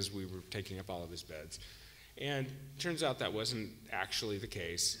people because we were taking up all of his beds. And turns out that wasn't actually the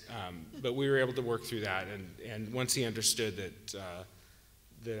case, but we were able to work through that. And once he understood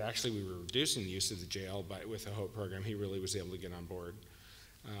that actually we were reducing the use of the jail with the HOPE program, he really was able to get on board.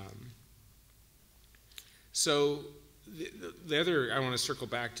 So the other, I want to circle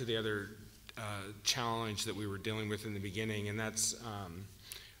back to the other challenge that we were dealing with in the beginning, and that's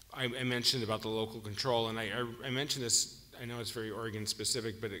I mentioned about the local control, and I mentioned this, I know it's very Oregon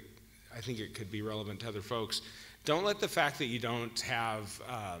specific, but I think it could be relevant to other folks. Don't let the fact that you don't have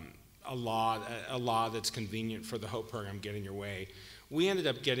a law that's convenient for the HOPE program get in your way. We ended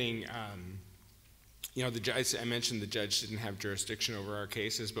up getting, you know, I mentioned the judge didn't have jurisdiction over our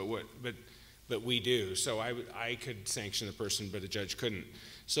cases, but we do. So I could sanction a person, but a judge couldn't.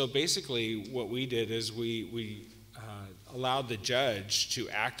 So basically what we did is we allowed the judge to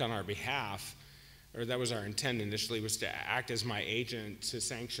act on our behalf, or that was our intent initially, was to act as my agent to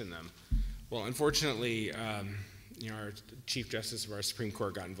sanction them. Well, unfortunately, you know, our Chief Justice of our Supreme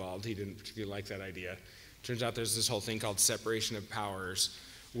Court got involved. He didn't particularly like that idea. Turns out there's this whole thing called separation of powers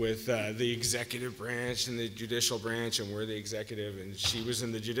with the executive branch and the judicial branch, and we're the executive, and she was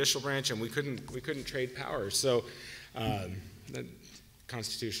in the judicial branch, and we couldn't trade powers. So the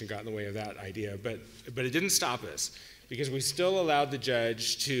Constitution got in the way of that idea, but it didn't stop us, because we still allowed the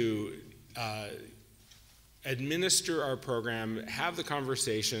judge to administer our program, have the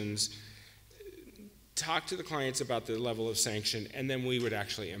conversations, talk to the clients about the level of sanction, and then we would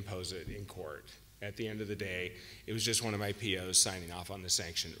actually impose it in court. At the end of the day, it was just one of my POs signing off on the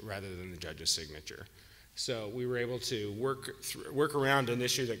sanction rather than the judge's signature. So we were able to work around an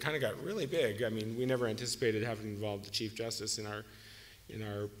issue that kind of got really big. I mean, we never anticipated having involved the Chief Justice in our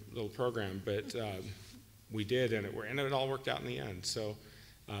little program, but we did, and it all worked out in the end. So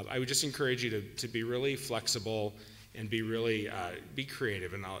I would just encourage you to be really flexible and be really be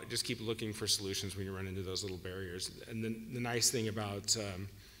creative, and I'll just keep looking for solutions when you run into those little barriers. And the nice thing about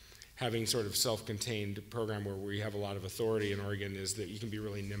having sort of self-contained program where we have a lot of authority in Oregon is that you can be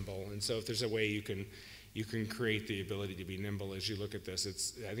really nimble. And so if there's a way you can create the ability to be nimble as you look at this,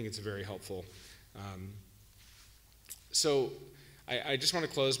 I think it's very helpful. So I just want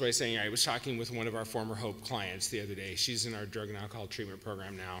to close by saying I was talking with one of our former HOPE clients the other day. She's in our drug and alcohol treatment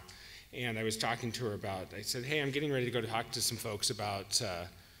program now. And I was talking to her I said, hey, I'm getting ready to go talk to some folks about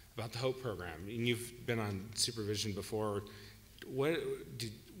the HOPE program. And you've been on supervision before.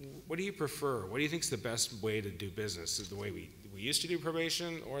 What do you prefer? What do you think is the best way to do business? Is the way we used to do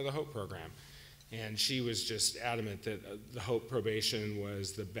probation or the HOPE program? And she was just adamant that the HOPE probation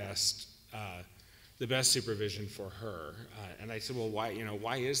was the best supervision for her. And I said, well,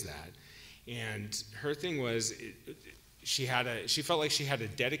 why is that? And her thing was, she felt like she had a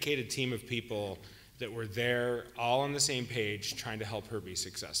dedicated team of people that were there all on the same page trying to help her be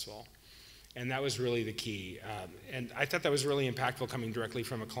successful. And that was really the key. And I thought that was really impactful coming directly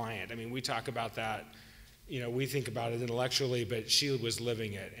from a client. I mean, we talk about that, we think about it intellectually, but she was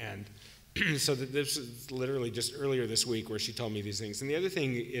living it. And so this was literally just earlier this week where she told me these things. And the other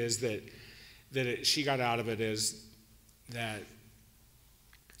thing is that she got out of it is that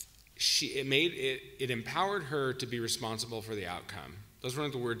it empowered her to be responsible for the outcome. Those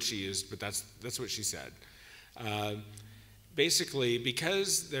weren't the words she used, but that's what she said. Basically,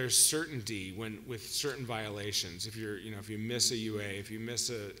 because there's certainty with certain violations, if you miss a UA, if you miss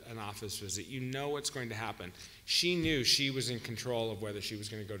an office visit, you know what's going to happen. She knew she was in control of whether she was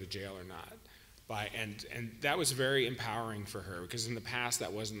going to go to jail or not. And that was very empowering for her, because in the past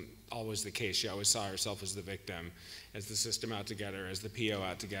that wasn't always the case. She always saw herself as the victim, as the system out to get her, as the PO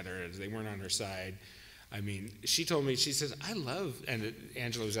out to get her, as they weren't on her side. I mean, she told me, she says, I love, and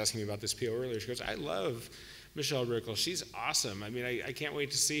Angela was asking me about this PO earlier, she goes, I love Michelle Rickel. She's awesome. I mean, I can't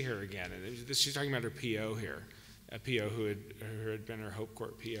wait to see her again. And she's talking about her PO here, a PO who had been her Hope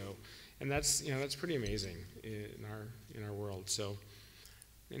Court PO. And that's pretty amazing in our world. So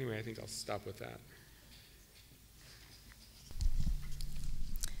anyway, I think I'll stop with that.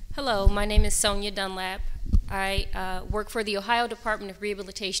 Hello, my name is Sonia Dunlap. I work for the Ohio Department of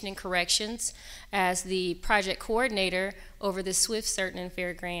Rehabilitation and Corrections as the project coordinator over the Swift, Certain, and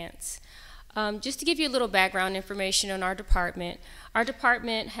Fair grants. Just to give you a little background information on our department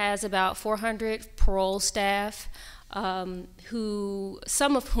has about 400 parole staff, some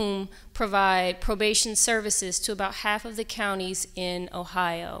of whom provide probation services to about half of the counties in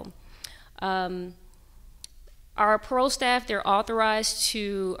Ohio. Our parole staff, they're authorized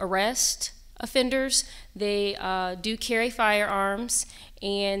to arrest, offenders. They do carry firearms,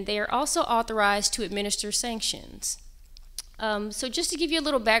 and they are also authorized to administer sanctions. So just to give you a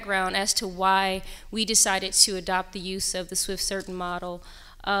little background as to why we decided to adopt the use of the Swift Certain model,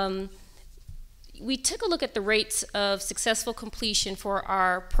 we took a look at the rates of successful completion for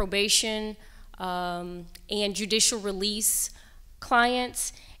our probation and judicial release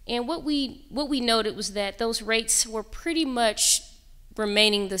clients, and what we noted was that those rates were pretty much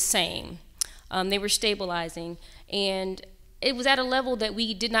remaining the same. They were stabilizing, and it was at a level that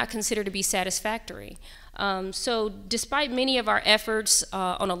we did not consider to be satisfactory. So despite many of our efforts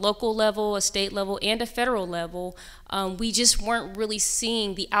on a local level, a state level, and a federal level, we just weren't really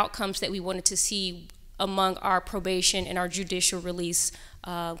seeing the outcomes that we wanted to see among our probation and our judicial release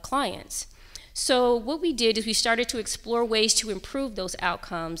clients. So what we did is we started to explore ways to improve those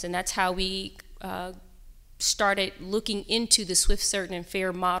outcomes, and that's how we started looking into the Swift, Certain, and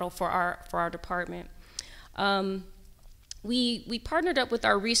Fair model for our department. We partnered up with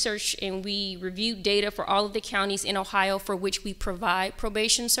our research, and we reviewed data for all of the counties in Ohio for which we provide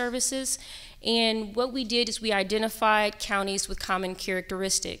probation services. And what we did is we identified counties with common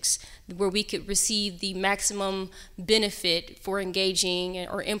characteristics where we could receive the maximum benefit for engaging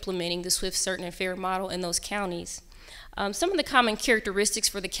or implementing the Swift, Certain, and Fair model in those counties. Some of the common characteristics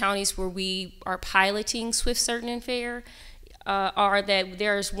for the counties where we are piloting Swift, Certain, and Fair are that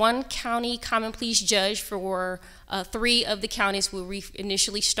there's one county common pleas judge for 3 of the counties where we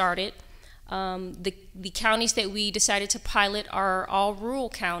initially started. The counties that we decided to pilot are all rural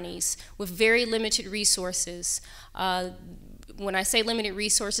counties with very limited resources. When I say limited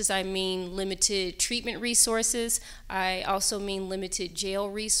resources, I mean limited treatment resources. I also mean limited jail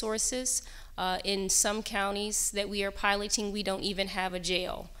resources. In some counties that we are piloting, we don't even have a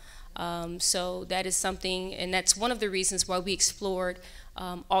jail. So that is something, and that's one of the reasons why we explored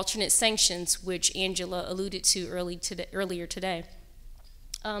alternate sanctions, which Angela alluded to earlier today.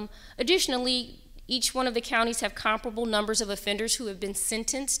 Additionally, each one of the counties have comparable numbers of offenders who have been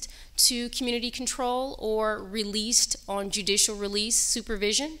sentenced to community control or released on judicial release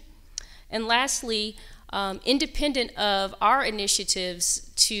supervision. And lastly, independent of our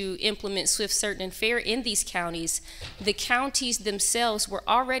initiatives to implement Swift, Certain, and Fair in these counties, the counties themselves were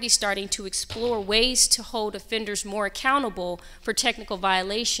already starting to explore ways to hold offenders more accountable for technical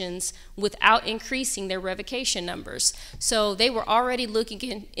violations without increasing their revocation numbers. So they were already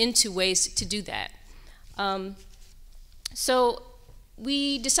looking into ways to do that. So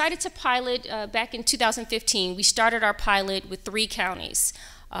we decided to pilot back in 2015. We started our pilot with 3 counties.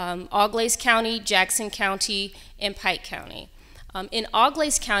 Auglaize County, Jackson County, and Pike County. In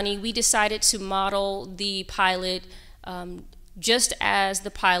Auglaize County, we decided to model the pilot just as the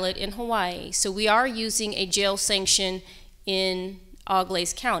pilot in Hawaii. So we are using a jail sanction in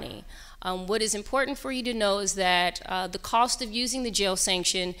Auglaize County. What is important for you to know is that the cost of using the jail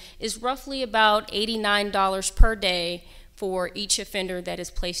sanction is roughly about $89 per day for each offender that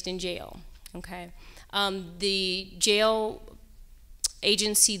is placed in jail. Okay, the jail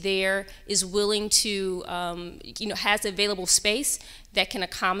agency there is willing to, has available space that can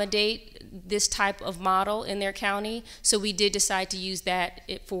accommodate this type of model in their county. So we did decide to use that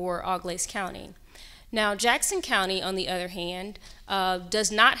for Auglaize County. Now, Jackson County, on the other hand,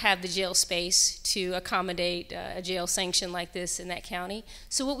 does not have the jail space to accommodate a jail sanction like this in that county.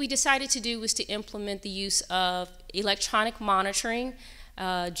 So what we decided to do was to implement the use of electronic monitoring,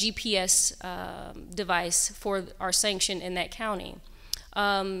 GPS device for our sanction in that county.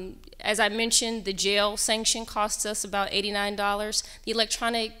 As I mentioned, the jail sanction costs us about $89. The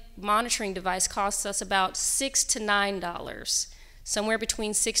electronic monitoring device costs us about $6 to $9, somewhere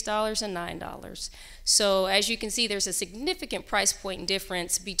between $6 and $9. So as you can see, there's a significant price point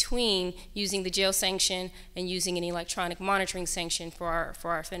difference between using the jail sanction and using an electronic monitoring sanction for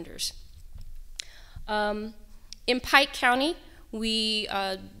our offenders. In Pike County,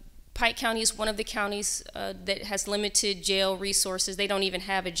 Pike County is one of the counties that has limited jail resources. They don't even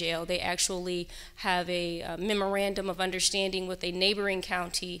have a jail. They actually have a memorandum of understanding with a neighboring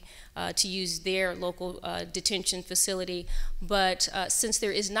county to use their local detention facility. But since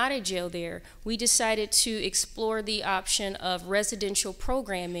there is not a jail there, we decided to explore the option of residential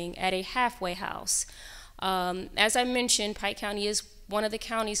programming at a halfway house. As I mentioned, Pike County is one of the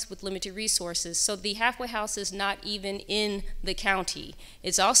counties with limited resources. So the halfway house is not even in the county.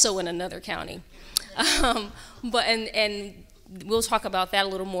 It's also in another county. And we'll talk about that a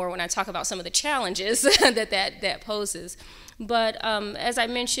little more when I talk about some of the challenges that poses. But as I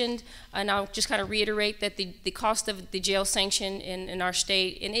mentioned, and I'll just kind of reiterate that the cost of the jail sanction in our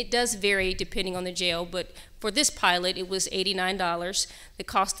state, and it does vary depending on the jail, but for this pilot, it was $89. The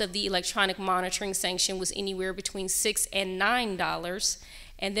cost of the electronic monitoring sanction was anywhere between $6 and $9.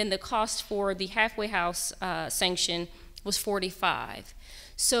 And then the cost for the halfway house sanction was $45.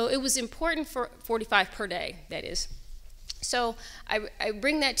 So it was important for $45 per day, that is. So I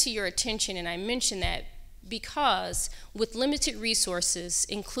bring that to your attention, and I mention that because with limited resources,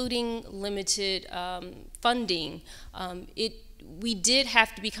 including limited funding, we did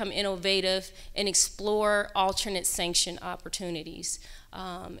have to become innovative and explore alternate sanction opportunities.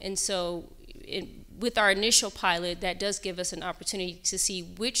 And so with our initial pilot, that does give us an opportunity to see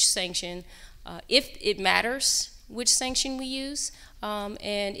which sanction, if it matters, which sanction we use,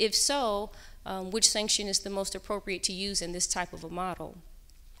 and if so, which sanction is the most appropriate to use in this type of a model.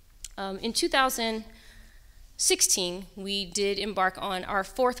 In 2016, we did embark on our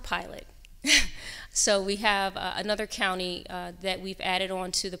fourth pilot. So we have another county that we've added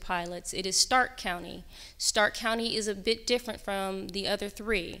on to the pilots. It is Stark County. Stark County is a bit different from the other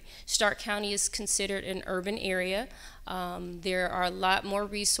three. Stark County is considered an urban area. There are a lot more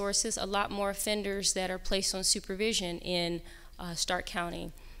resources, a lot more offenders that are placed on supervision in Stark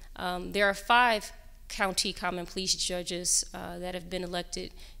County. There are 5 county common pleas judges that have been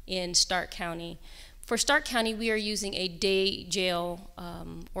elected in Stark County. For Stark County, we are using a day jail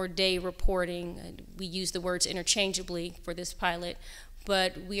or day reporting. We use the words interchangeably for this pilot,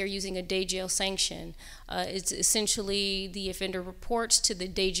 but we are using a day jail sanction. It's essentially the offender reports to the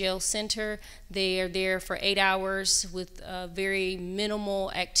day jail center. They are there for 8 hours with very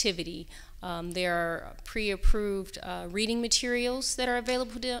minimal activity. There are pre-approved reading materials that are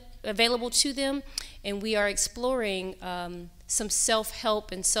available to them, and we are exploring some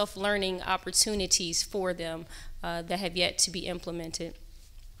self-help and self-learning opportunities for them that have yet to be implemented.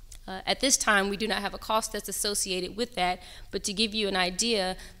 At this time, we do not have a cost that's associated with that, but to give you an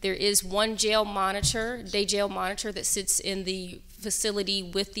idea, there is one jail monitor, day jail monitor, that sits in the facility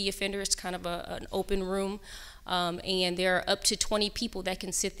with the offender. It's kind of an open room, and there are up to 20 people that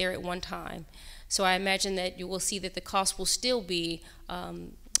can sit there at one time. So I imagine that you will see that the cost will still be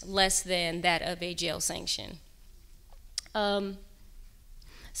less than that of a jail sanction.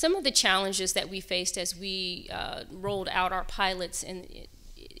 Some of the challenges that we faced as we rolled out our pilots and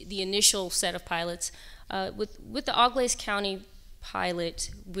the initial set of pilots, with the Auglaize County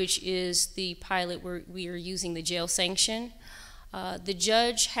pilot, which is the pilot where we are using the jail sanction, the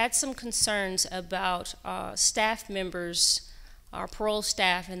judge had some concerns about staff members, our parole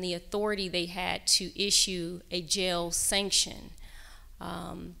staff, and the authority they had to issue a jail sanction.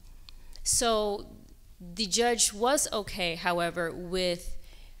 So the judge was okay, however, with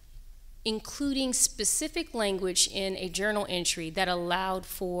including specific language in a journal entry that allowed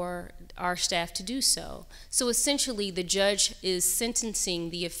for our staff to do so. So essentially, the judge is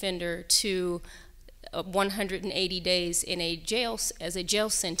sentencing the offender to 180 days in a jail as a jail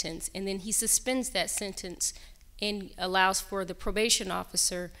sentence, and then he suspends that sentence and allows for the probation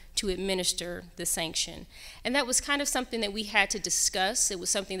officer to administer the sanction. And that was kind of something that we had to discuss. It was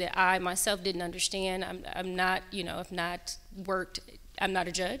something that I myself didn't understand. I'm not, I've not worked, I'm not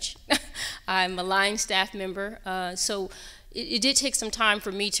a judge. I'm a line staff member. So it did take some time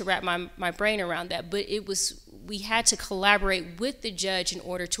for me to wrap my brain around that, but we had to collaborate with the judge in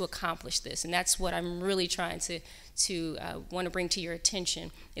order to accomplish this, and that's what I'm really trying to want to bring to your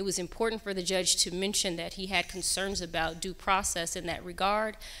attention. It was important for the judge to mention that he had concerns about due process in that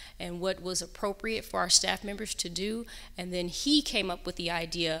regard and what was appropriate for our staff members to do, and then he came up with the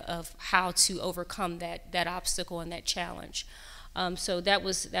idea of how to overcome that obstacle and that challenge. So that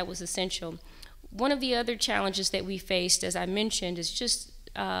was essential. One of the other challenges that we faced, as I mentioned, is just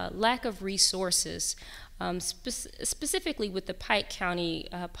lack of resources, specifically with the Pike County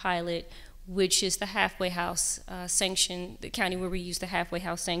pilot, which is the halfway house sanction, the county where we use the halfway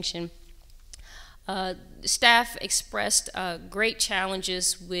house sanction. Staff expressed great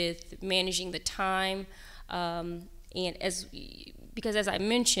challenges with managing the time, because as I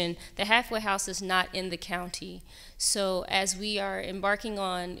mentioned, the halfway house is not in the county. So as we are embarking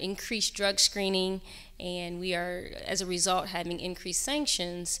on increased drug screening, and we are, as a result, having increased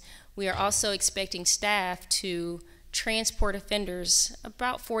sanctions, we are also expecting staff to transport offenders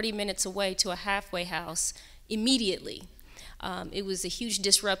about 40 minutes away to a halfway house immediately. It was a huge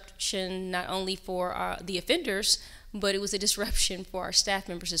disruption not only for the offenders, but it was a disruption for our staff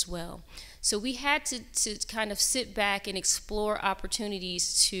members as well. So we had to kind of sit back and explore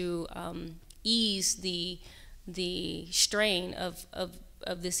opportunities to ease the the strain of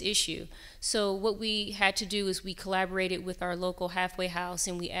this issue. So what we had to do is we collaborated with our local halfway house,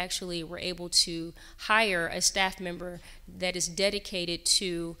 and we actually were able to hire a staff member that is dedicated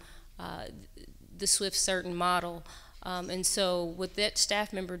to the Swift Certain model. And so what that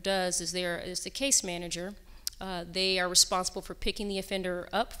staff member does is is the case manager. They are responsible for picking the offender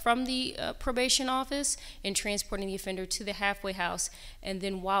up from the probation office and transporting the offender to the halfway house. And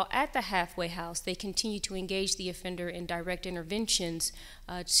then while at the halfway house, they continue to engage the offender in direct interventions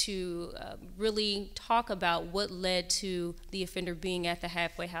to really talk about what led to the offender being at the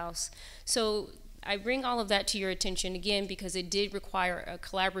halfway house. So I bring all of that to your attention again because it did require a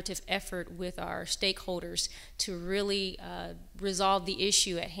collaborative effort with our stakeholders to really resolve the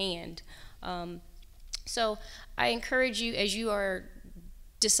issue at hand. So I encourage you, as you are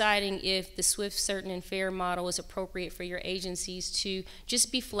deciding if the Swift, Certain, and Fair model is appropriate for your agencies, to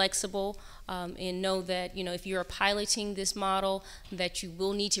just be flexible and know that, you know, if you're piloting this model, that you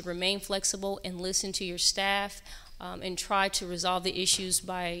will need to remain flexible and listen to your staff and try to resolve the issues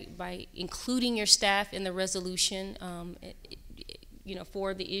by including your staff in the resolution, you know,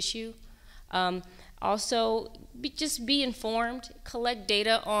 for the issue. Also, just be informed, collect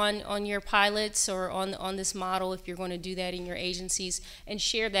data on your pilots or on this model if you're going to do that in your agencies, and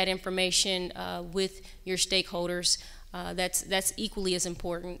share that information with your stakeholders. That's equally as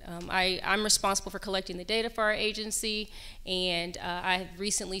important. I'm responsible for collecting the data for our agency, and I have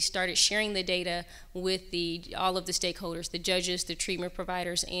recently started sharing the data with all of the stakeholders, the judges, the treatment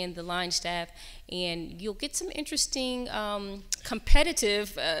providers, and the line staff, and you'll get some interesting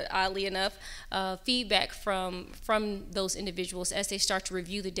competitive, oddly enough, feedback from those individuals as they start to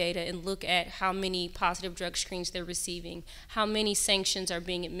review the data and look at how many positive drug screens they're receiving, how many sanctions are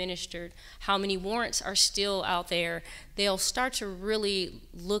being administered, how many warrants are still out there. They'll start to really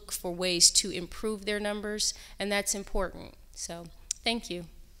look for ways to improve their numbers, and that's important. So, thank you.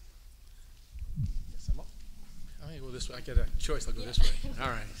 Yes, I'm going to go this way. I get a choice. I'll go this way. All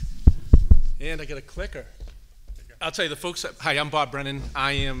right. And I get a clicker. I'll tell you, the folks. Hi, I'm Bob Brennan.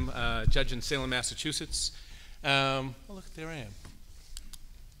 I am a judge in Salem, Massachusetts. Oh, look, there I am.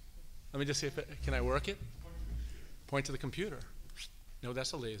 Let me just see if can I work it? Point to the computer. No,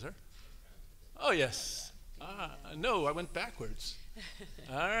 that's a laser. Oh, yes. No, I went backwards.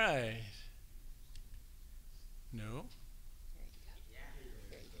 All right. No.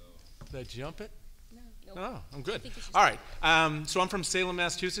 Did I jump it? No. Nope. Oh, I'm good. All right. So I'm from Salem,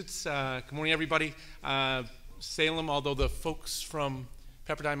 Massachusetts. Good morning, everybody. Salem, although the folks from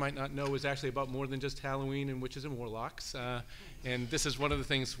Pepperdine might not know, is actually about more than just Halloween and witches and warlocks. And this is one of the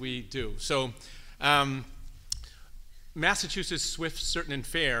things we do. So Massachusetts Swift, Certain, and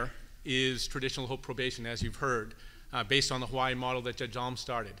Fair is traditional hope probation, as you've heard, based on the Hawaii model that Judge Alm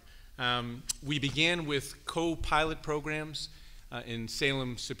started. We began with co-pilot programs in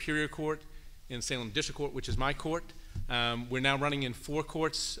Salem Superior Court, in Salem District Court, which is my court. We're now running in 4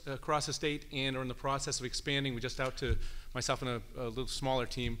 courts across the state and are in the process of expanding. We're just out to, myself and a little smaller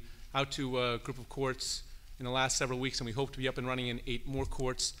team, out to a group of courts in the last several weeks, and we hope to be up and running in 8 more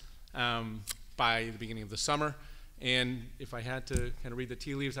courts by the beginning of the summer. And if I had to kind of read the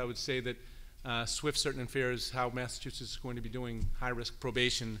tea leaves, I would say that Swift, Certain, and Fair is how Massachusetts is going to be doing high-risk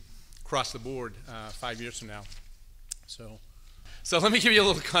probation across the board 5 years from now. So let me give you a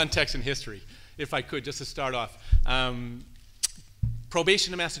little context and history, if I could, just to start off.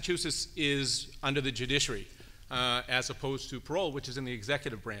 Probation in Massachusetts is under the judiciary, as opposed to parole, which is in the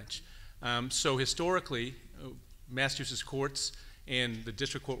executive branch. So historically, Massachusetts courts and the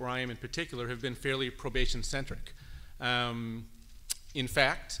district court where I am in particular have been fairly probation-centric. In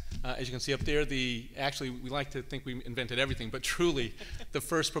fact, as you can see up there, actually we like to think we invented everything, but truly the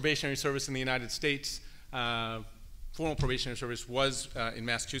first probationary service in the United States, formal probationary service, was in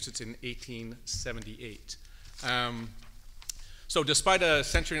Massachusetts in 1878. So despite a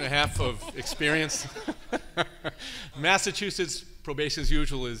century and a half of experience, Massachusetts probation as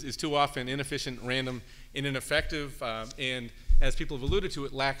usual is too often inefficient, random, and ineffective, and as people have alluded to,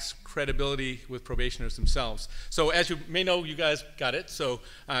 it lacks credibility with probationers themselves. So as you may know, you guys got it. So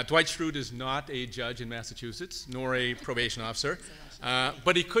Dwight Schrute is not a judge in Massachusetts, nor a probation officer,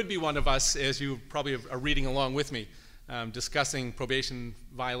 but he could be one of us, as you probably are reading along with me, discussing probation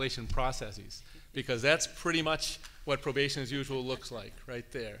violation processes, because that's pretty much what probation as usual looks like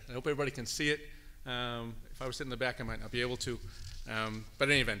right there. I hope everybody can see it. If I were sitting in the back, I might not be able to. But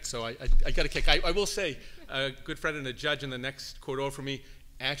in any event, so I got a kick. I will say, a good friend and a judge in the next court over from me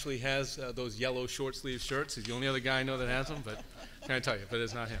actually has those yellow short sleeve shirts. He's the only other guy I know that has them, but I can't tell you, but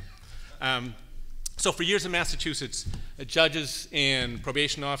it's not him. So for years in Massachusetts, judges and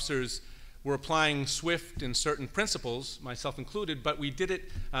probation officers were applying SWIFT in certain principles, myself included, but we did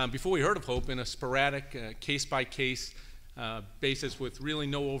it before we heard of HOPE in a sporadic, case-by-case basis with really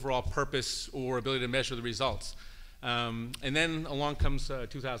no overall purpose or ability to measure the results. And then along comes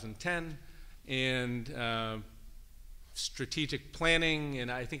 2010 and strategic planning,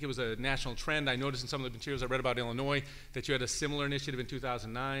 and I think it was a national trend. I noticed in some of the materials I read about Illinois that you had a similar initiative in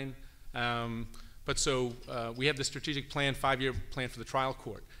 2009. But so we have the strategic plan, 5-year plan for the trial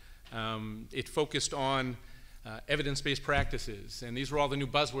court. It focused on evidence-based practices, and these were all the new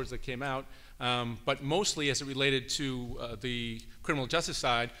buzzwords that came out. But mostly as it related to the criminal justice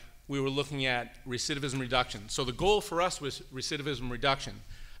side, we were looking at recidivism reduction. So the goal for us was recidivism reduction.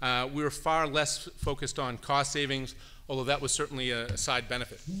 We were far less focused on cost savings, although that was certainly a side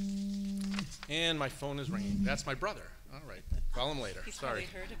benefit. And my phone is ringing. That's my brother. All right, call him later. He's Sorry.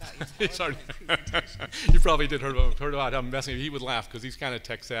 probably heard about your Sorry. PowerPoint presentation. You probably did heard about how messing. He would laugh because he's kind of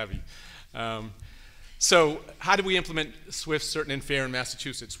tech savvy. So how did we implement SWIFT, certain, and fair in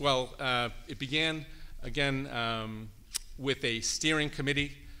Massachusetts? Well, it began again with a steering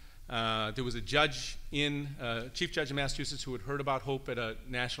committee. There was a judge chief judge in Massachusetts who had heard about HOPE at a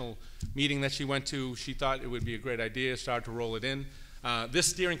national meeting that she went to. She thought it would be a great idea, started to roll it in. This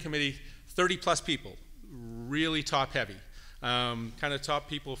steering committee, 30-plus people, really top-heavy. Kind of top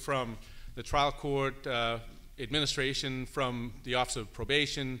people from the trial court, administration, from the Office of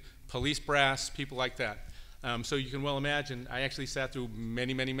Probation, police brass, people like that. So you can well imagine, I actually sat through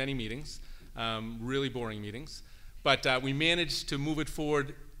many, many, many meetings, really boring meetings. But we managed to move it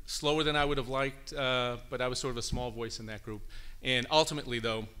forward slower than I would have liked, but I was sort of a small voice in that group. And ultimately,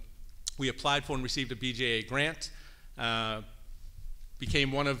 though, we applied for and received a BJA grant,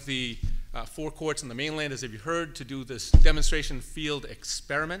 became one of the 4 courts in the mainland, as you've heard, to do this demonstration field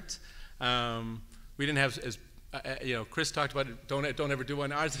experiment. We didn't have, as you know, Chris talked about it, don't ever do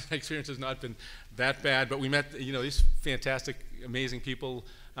one. Our experience has not been that bad, but we met, you know, these fantastic, amazing people,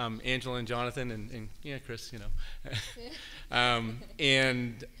 Angela and Jonathan, and yeah, Chris, you know.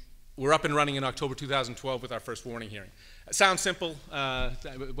 And we're up and running in October 2012 with our first warning hearing. It sounds simple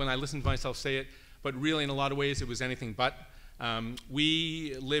when I listen to myself say it, but really in a lot of ways it was anything but.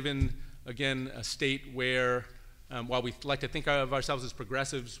 We live in, again, a state where while we like to think of ourselves as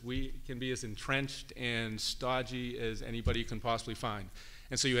progressives, we can be as entrenched and stodgy as anybody you can possibly find.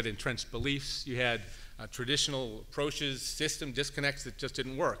 And so you had entrenched beliefs, you had traditional approaches, system disconnects that just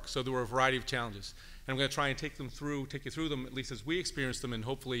didn't work. So there were a variety of challenges. And I'm going to try and take you through them, at least as we experienced them, and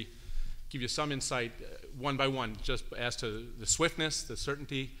hopefully give you some insight one by one, just as to the swiftness, the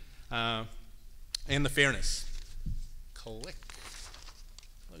certainty, and the fairness. Click.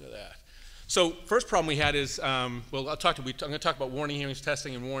 Look at that. So first problem we had is, well, I'm going to talk about warning hearings,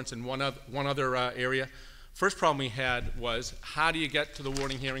 testing, and warrants in one other area. First problem we had was, how do you get to the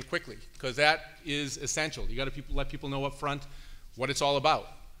warning hearing quickly? Because that is essential. You got to let people know up front what it's all about,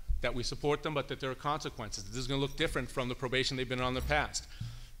 that we support them, but that there are consequences. This is going to look different from the probation they've been on in the past.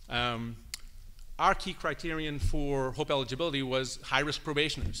 Our key criterion for HOPE eligibility was high-risk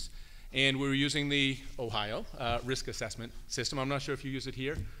probationers. And we were using the Ohio risk assessment system. I'm not sure if you use it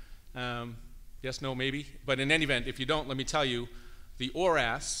here. Yes, no, maybe. But in any event, if you don't, let me tell you, the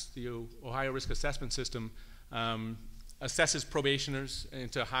ORAS, the Ohio Risk Assessment System, assesses probationers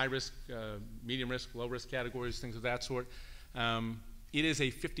into high risk, medium risk, low risk categories, things of that sort. It is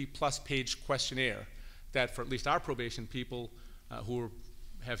a 50-plus page questionnaire that for at least our probation people who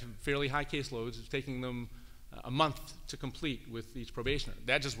have fairly high caseloads, it's taking them a month to complete with each probationer.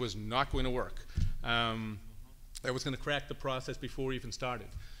 That just was not going to work. That was going to crack the process before we even started.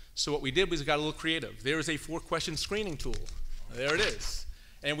 So what we did was we got a little creative. There is a 4-question screening tool. There it is.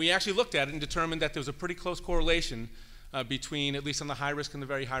 And we actually looked at it and determined that there was a pretty close correlation between, at least on the high risk and the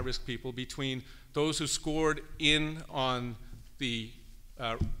very high risk people, between those who scored in on the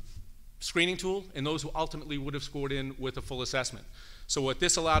screening tool and those who ultimately would have scored in with a full assessment. So what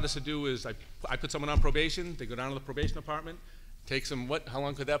this allowed us to do is I put someone on probation, they go down to the probation department, takes them, how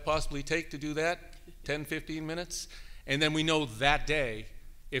long could that possibly take to do that? 10, 15 minutes? And then we know that day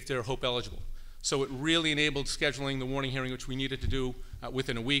if they're HOPE eligible. So it really enabled scheduling the warning hearing, which we needed to do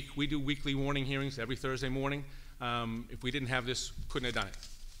within a week. We do weekly warning hearings every Thursday morning. If we didn't have this, couldn't have done it.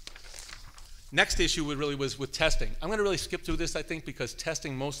 Next issue really was with testing. I'm going to really skip through this, I think, because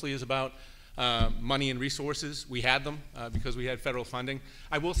testing mostly is about money and resources. We had them because we had federal funding.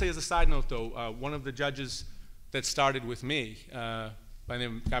 I will say as a side note, though, one of the judges that started with me, a guy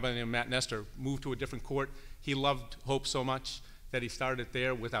by the name of Matt Nestor, moved to a different court. He loved HOPE so much that he started it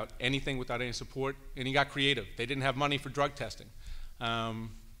there without anything, without any support, and he got creative. They didn't have money for drug testing.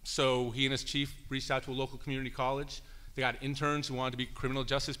 So he and his chief reached out to a local community college. They got interns who wanted to be criminal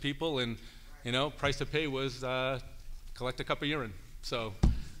justice people, and you know, price to pay was collect a cup of urine. So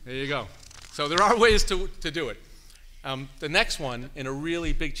there you go. So there are ways to do it. The next one, and a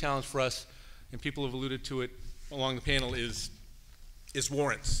really big challenge for us, and people have alluded to it along the panel, is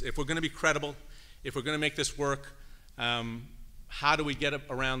warrants. If we're going to be credible, if we're going to make this work, how do we get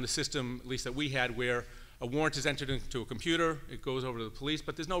around the system, at least that we had, where a warrant is entered into a computer, it goes over to the police,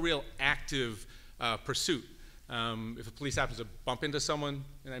 but there's no real active pursuit. If the police happens to bump into someone,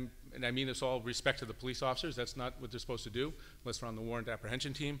 and I mean this all respect to the police officers, that's not what they're supposed to do, unless they're on the warrant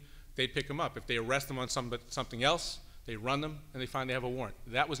apprehension team, they'd pick them up. If they arrest them on something else, they run them, and they find they have a warrant.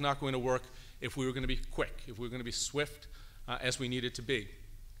 That was not going to work if we were going to be quick, if we were going to be swift as we needed to be.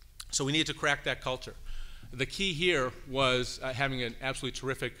 So we needed to crack that culture. The key here was having an absolutely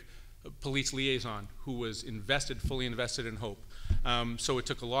terrific police liaison who was fully invested in Hope. So it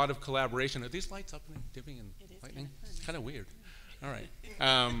took a lot of collaboration. Are these lights up and dipping and lightning? Kind of weird. All right.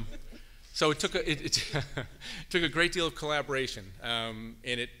 So it took a great deal of collaboration, and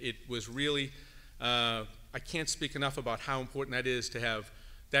it was really, I can't speak enough about how important that is to have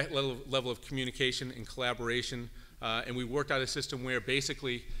that level of communication and collaboration. And we worked out a system where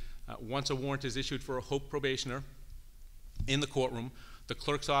basically once a warrant is issued for a Hope probationer in the courtroom, the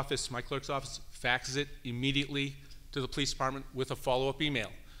clerk's office, my clerk's office, faxes it immediately to the police department with a follow-up email.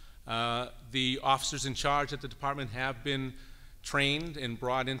 The officers in charge at the department have been trained and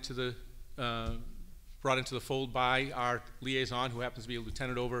brought into the fold by our liaison, who happens to be a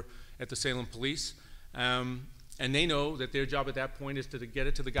lieutenant over at the Salem Police. And they know that their job at that point is to get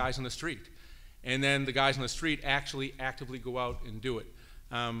it to the guys on the street. And then the guys on the street actually actively go out and do it.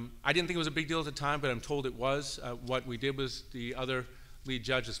 I didn't think it was a big deal at the time, but I'm told it was. What we did was the other lead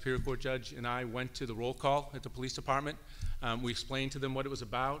judge, the Superior Court judge, and I went to the roll call at the police department. We explained to them what it was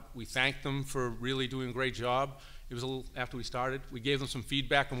about. We thanked them for really doing a great job. It was a little after we started. We gave them some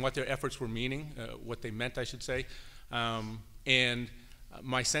feedback on what their efforts were meaning, what they meant, I should say. And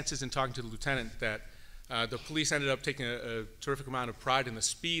my sense is in talking to the lieutenant that the police ended up taking a terrific amount of pride in the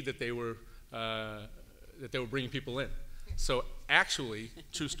speed that they were bringing people in. So actually,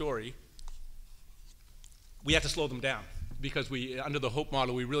 true story, we had to slow them down because under the Hope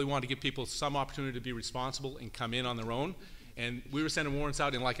model, we really wanted to give people some opportunity to be responsible and come in on their own. And we were sending warrants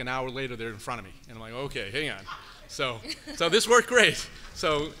out, and like an hour later, they're in front of me. And I'm like, okay, hang on. So this worked great.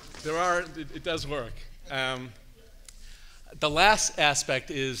 So it does work. The last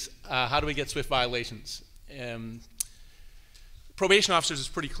aspect is how do we get swift violations? Probation officers is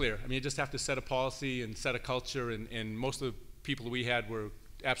pretty clear. I mean, you just have to set a policy and set a culture, and most of the people that we had were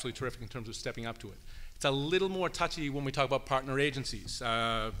absolutely terrific in terms of stepping up to it. It's a little more touchy when we talk about partner agencies,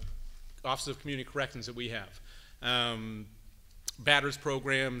 Office of Community Corrections that we have, batters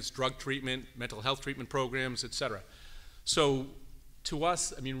programs, drug treatment, mental health treatment programs, et cetera. So to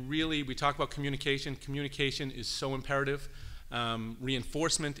us, I mean, really, we talk about communication. Communication is so imperative.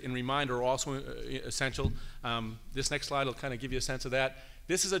 Reinforcement and reminder are also essential. This next slide will kind of give you a sense of that.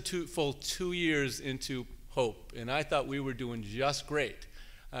 This is a full 2 years into Hope, and I thought we were doing just great.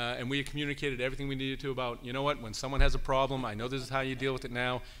 And we communicated everything we needed to about, you know what, when someone has a problem, I know this is how you deal with it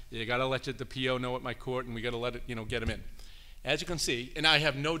now. You got to let the PO know at my court, and we got to let it, get them in. As you can see, and I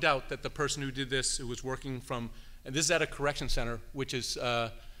have no doubt that the person who did this, who was working from, and this is at a correction center, which is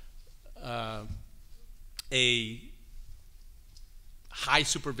a high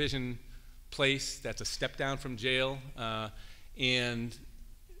supervision place that's a step down from jail, and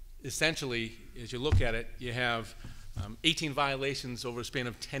essentially, as you look at it, you have 18 violations over a span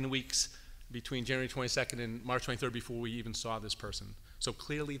of 10 weeks between January 22nd and March 23rd before we even saw this person. So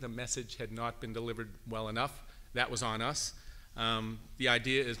clearly the message had not been delivered well enough. That was on us. The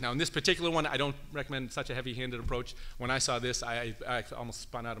idea is, now in this particular one, I don't recommend such a heavy-handed approach. When I saw this, I almost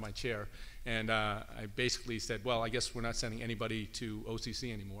spun out of my chair, and I basically said, well, I guess we're not sending anybody to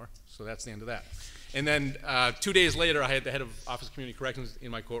OCC anymore, so that's the end of that. And then 2 days later, I had the head of Office of Community Corrections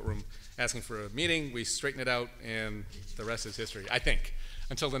in my courtroom asking for a meeting. We straightened it out, and the rest is history, I think,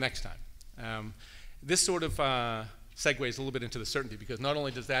 until the next time. This sort of segues a little bit into the certainty, because not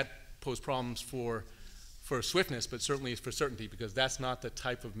only does that pose problems for swiftness, but certainly for certainty, because that's not the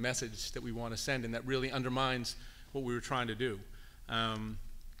type of message that we want to send, and that really undermines what we were trying to do.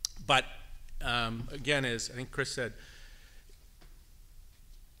 Again, as I think Chris said,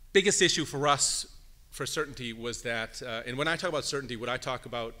 biggest issue for us for certainty was that, and when I talk about certainty, what I talk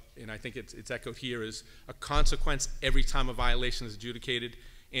about, and I think it's echoed here, is a consequence every time a violation is adjudicated,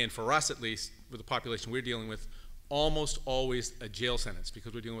 and for us at least, with the population we're dealing with, almost always a jail sentence,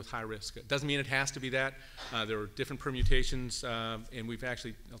 because we're dealing with high risk. It doesn't mean it has to be that. There are different permutations, and we've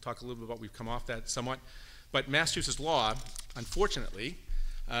actually, I'll talk a little bit about, we've come off that somewhat. But Massachusetts law, unfortunately,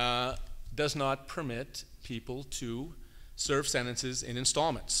 does not permit people to serve sentences in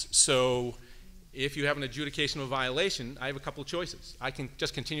installments. So if you have an adjudication of a violation, I have a couple of choices. I can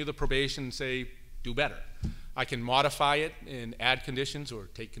just continue the probation and say, do better. I can modify it and add conditions or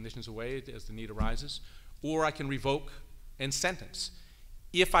take conditions away as the need arises, or I can revoke and sentence.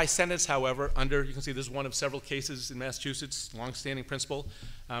 If I sentence, however, under, you can see this is one of several cases in Massachusetts, long-standing principle,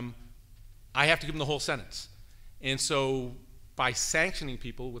 I have to give them the whole sentence. And so by sanctioning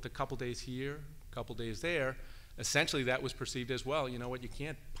people with a couple days here, a couple days there, essentially that was perceived as, well, you know what, you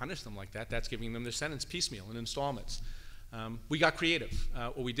can't punish them like that. That's giving them their sentence piecemeal in installments. We got creative.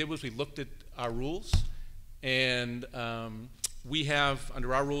 What we did was we looked at our rules, and we have,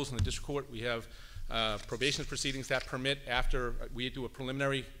 under our rules in the district court, we have probation proceedings that permit, after we do a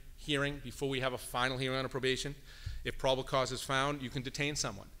preliminary hearing, before we have a final hearing on a probation, if probable cause is found, you can detain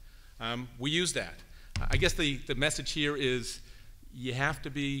someone. We use that. I guess the message here is you have to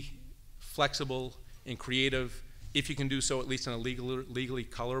be flexible and creative if you can do so at least in a legally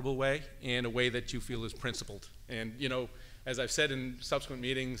colorable way and a way that you feel is principled. And, you know, as I've said in subsequent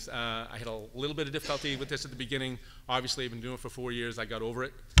meetings, I had a little bit of difficulty with this at the beginning. Obviously, I've been doing it for 4 years. I got over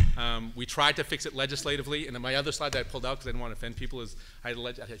it. We tried to fix it legislatively, and then my other slide that I pulled out because I didn't want to offend people is I had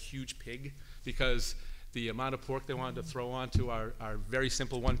a huge pig, because the amount of pork they wanted to throw onto our very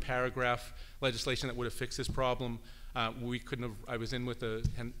simple one-paragraph legislation that would have fixed this problem, we couldn't have. I was in with the,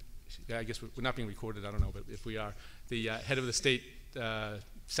 and I guess we're not being recorded, I don't know, but if we are, the head of the state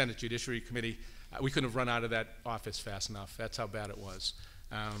Senate Judiciary Committee, we couldn't have run out of that office fast enough. That's how bad it was.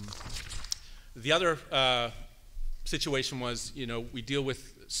 The other situation was, you know, we deal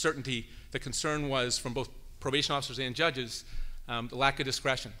with certainty. The concern was from both probation officers and judges, the lack of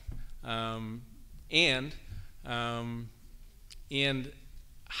discretion. And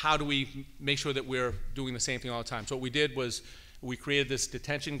how do we make sure that we're doing the same thing all the time? So what we did was we created this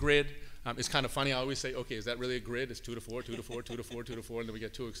detention grid. It's kind of funny. I always say, okay, is that really a grid? It's 2 to 4, 2 to 4, 2 to 4, 2 to 4, and then we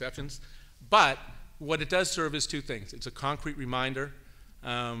get 2 exceptions. But what it does serve is 2 things. It's a concrete reminder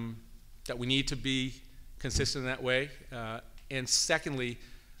that we need to be consistent in that way. And secondly,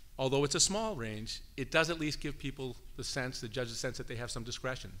 although it's a small range, it does at least give people the sense, the judge's sense, that they have some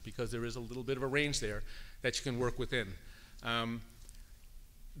discretion, because there is a little bit of a range there that you can work within.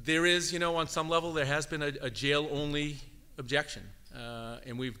 There is, you know, on some level, there has been a jail-only objection,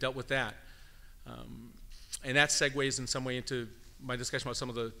 and we've dealt with that. And that segues in some way into my discussion about some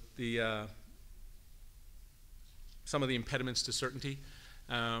of the impediments to certainty.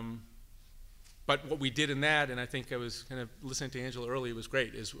 But what we did in that, and I think I was kind of listening to Angela earlier, was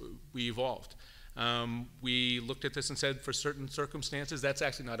great, is we evolved. We looked at this and said, for certain circumstances, that's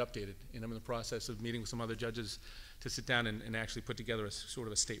actually not updated. And I'm in the process of meeting with some other judges to sit down and actually put together a sort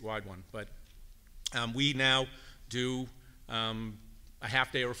of a statewide one. But we now do a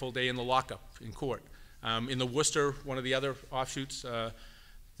half day or a full day in the lockup in court. In the Worcester, one of the other offshoots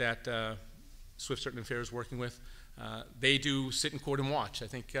that Swift Certain and Fair is working with, they do sit in court and watch. I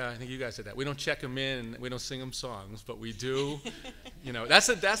think you guys did that. We don't check them in, we don't sing them songs, but we do. You know, that's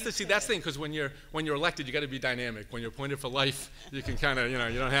the thing, because when you're elected, you got to be dynamic. When you're appointed for life, you can kind of, you know,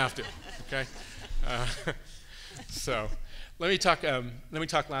 you don't have to. Okay. So let me talk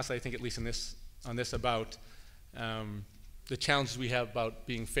lastly, I think, at least on this about the challenges we have about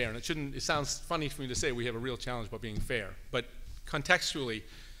being fair. And it sounds funny for me to say we have a real challenge about being fair, but contextually,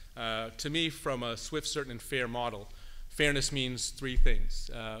 to me, from a swift, certain, and fair model, fairness means 3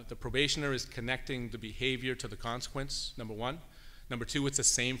 things. The probationer is connecting the behavior to the consequence, number 1. Number 2, it's the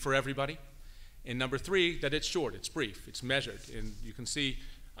same for everybody. And number 3, that it's short, it's brief, it's measured. And you can see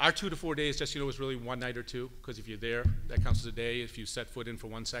our 2 to 4 days, just, you know, is really 1 night or 2, because if you're there, that counts as a day if you set foot in for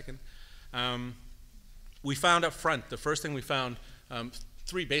 1 second. We found up front, the first thing we found,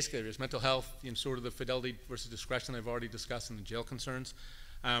 3 basic areas: mental health, and sort of the fidelity versus discretion I've already discussed, and the jail concerns.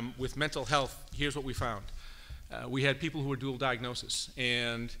 With mental health, here's what we found. We had people who were dual diagnosis,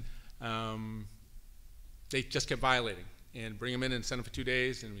 and they just kept violating, and bring them in and send them for 2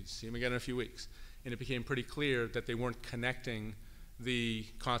 days, and we'd see them again in a few weeks. And it became pretty clear that they weren't connecting the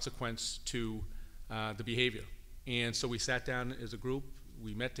consequence to the behavior. And so we sat down as a group,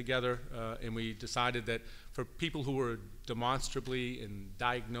 we met together, and we decided that for people who were demonstrably and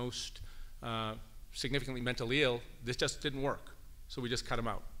diagnosed significantly mentally ill, this just didn't work. So we just cut them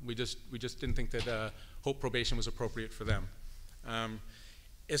out. We just didn't think that Hope probation was appropriate for them.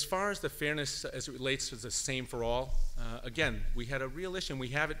 As far as the fairness as it relates to the same for all, again, we had a real issue, and we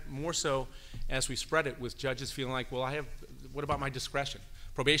have it more so as we spread it, with judges feeling like, well, what about my discretion?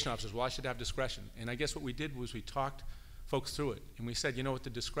 Probation officers, well, I should have discretion. And I guess what we did was we talked folks through it, and we said, you know what, the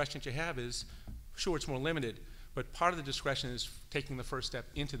discretion that you have is Sure, it's more limited, but part of the discretion is taking the first step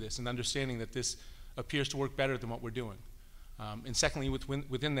into this and understanding that this appears to work better than what we're doing. And secondly,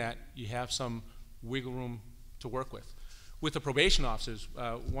 within that, you have some wiggle room to work with. With the probation officers,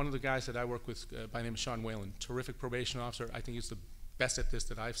 one of the guys that I work with by the name of Sean Whalen, terrific probation officer. I think he's the best at this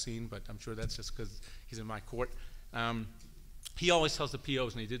that I've seen, but I'm sure that's just because he's in my court. He always tells the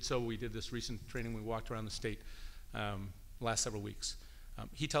POs, and he did so. We did this recent training. We walked around the state last several weeks.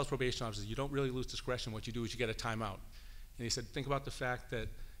 He tells probation officers, you don't really lose discretion. What you do is you get a timeout. And he said, think about the fact that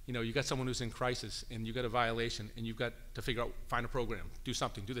you got someone who's in crisis, and you got a violation, and you've got to figure out, find a program, do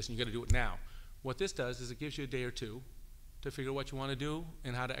something, do this, and you got to do it now. What this does is it gives you a day or two to figure out what you want to do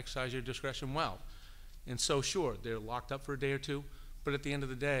and how to exercise your discretion well. And so, sure, they're locked up for a day or two, but at the end of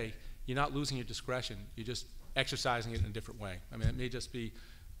the day, you're not losing your discretion. You're just exercising it in a different way. I mean, it may just be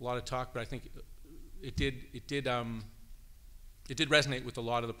a lot of talk, but I think it did resonate with a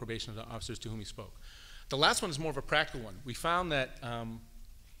lot of the probation officers to whom he spoke. The last one is more of a practical one. We found that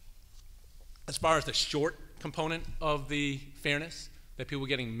as far as the short component of the fairness, that people were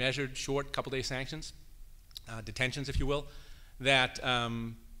getting measured short, couple-day sanctions, detentions, if you will, that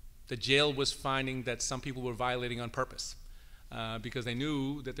the jail was finding that some people were violating on purpose because they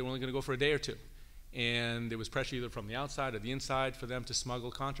knew that they were only going to go for a day or two. And there was pressure either from the outside or the inside for them to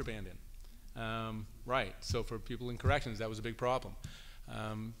smuggle contraband in. Right, so for people in corrections, that was a big problem.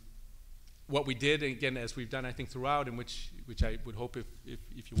 What we did, again, as we've done, I think, throughout, and which I would hope if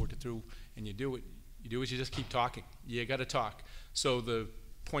you worked it through and you do is you just keep talking. You got to talk. So the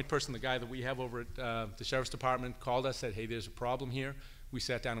point person, the guy that we have over at the Sheriff's Department, called us, said, hey, there's a problem here. We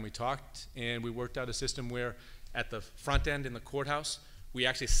sat down and we talked, and we worked out a system where at the front end in the courthouse, we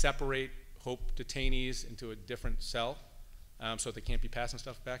actually separate Hope detainees into a different cell so that they can't be passing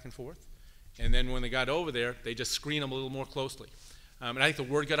stuff back and forth. And then when they got over there, they just screen them a little more closely. And I think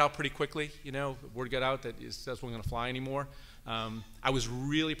the word got out pretty quickly, the word got out that it wasn't going to fly anymore. I was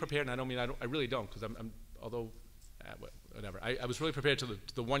really prepared, and I really don't, because although, whatever. I was really prepared to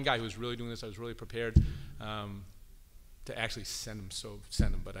the one guy who was really doing this. I was really prepared to actually send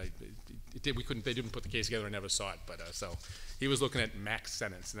him, but they didn't put the case together. I never saw it, but so he was looking at max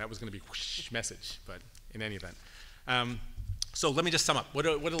sentence, and that was going to be whoosh, message. But in any event, so let me just sum up. What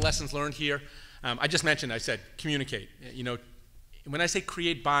are the lessons learned here? I just mentioned. I said communicate. When I say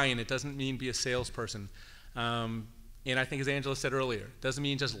create buy-in, it doesn't mean be a salesperson. And I think, as Angela said earlier, it doesn't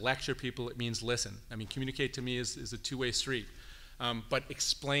mean just lecture people, it means listen. I mean, communicate to me is a two-way street. But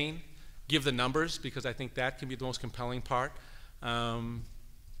explain, give the numbers, because I think that can be the most compelling part. And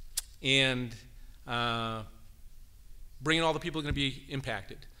bring in all the people who are going to be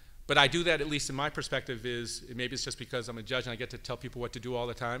impacted. But I do that, at least in my perspective, maybe it's just because I'm a judge and I get to tell people what to do all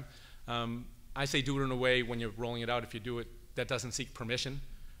the time. I say do it in a way when you're rolling it out, if you do it, that doesn't seek permission,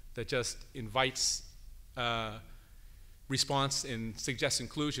 that just invites response and suggests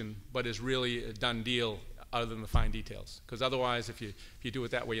inclusion, but is really a done deal other than the fine details. Because otherwise, if you do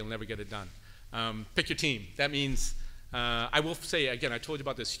it that way, you'll never get it done. Pick your team. That means, I will say, again, I told you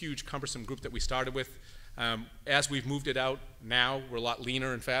about this huge, cumbersome group that we started with. As we've moved it out now, we're a lot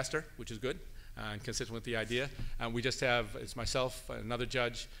leaner and faster, which is good, and consistent with the idea. We just have, it's myself, another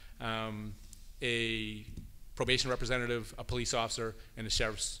judge, a probation representative, a police officer, and a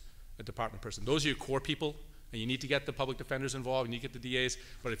sheriff's department person. Those are your core people. And you need to get the public defenders involved, you need to get the DAs,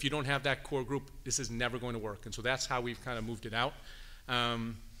 but if you don't have that core group, this is never going to work. And so that's how we've kind of moved it out.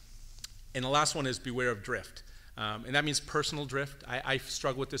 And the last one is beware of drift. And that means personal drift. I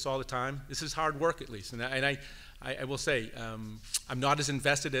struggle with this all the time. This is hard work, at least. And I will say, I'm not as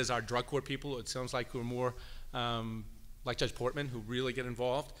invested as our drug court people. It sounds like we're more like Judge Portman, who really get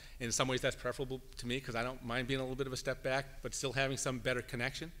involved. And in some ways, that's preferable to me, because I don't mind being a little bit of a step back, but still having some better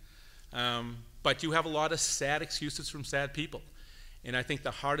connection. But you have a lot of sad excuses from sad people. And I think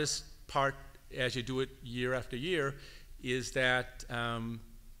the hardest part, as you do it year after year, is that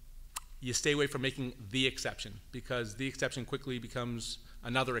you stay away from making the exception, because the exception quickly becomes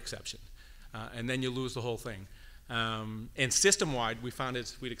another exception. And then you lose the whole thing. And system-wide, we found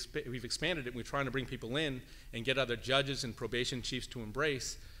we've expanded it, and we're trying to bring people in and get other judges and probation chiefs to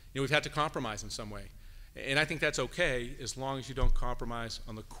embrace. We've had to compromise in some way. And I think that's okay, as long as you don't compromise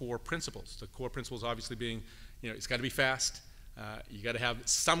on the core principles. The core principles obviously being, it's got to be fast. You got to have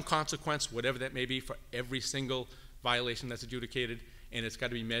some consequence, whatever that may be, for every single violation that's adjudicated, and it's got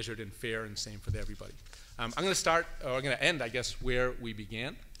to be measured and fair and same for everybody. I'm going to end, I guess, where we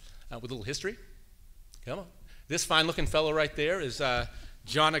began, with a little history. Come on. This fine-looking fellow right there is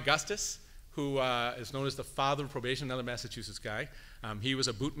John Augustus, who is known as the father of probation, another Massachusetts guy. He was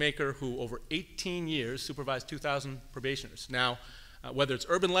a bootmaker who, over 18 years, supervised 2,000 probationers. Now, Whether it's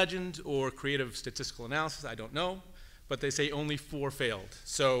urban legend or creative statistical analysis, I don't know, but they say only 4 failed.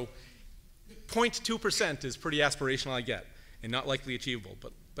 So 0.2% is pretty aspirational, I get, and not likely achievable.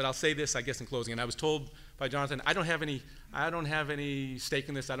 But I'll say this, I guess, in closing, and I was told by Jonathan, I don't have any stake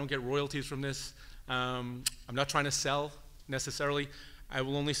in this. I don't get royalties from this. I'm not trying to sell necessarily. I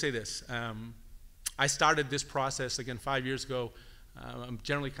will only say this. I started this process, again, 5 years ago. I'm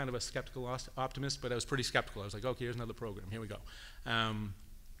generally kind of a skeptical optimist, but I was pretty skeptical. I was like, okay, here's another program. Here we go.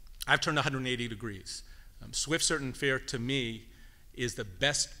 I've turned 180 degrees. Swift, Certain, Fair, to me, is the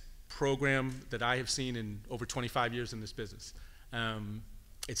best program that I have seen in over 25 years in this business.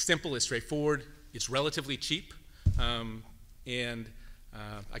 It's simple, it's straightforward, it's relatively cheap, and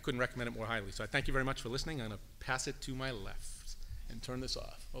I couldn't recommend it more highly. So I thank you very much for listening. I'm going to pass it to my left and turn this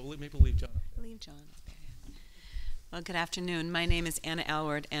off. Oh, maybe we'll leave John. Leave John up there. Well, good afternoon. My name is Anna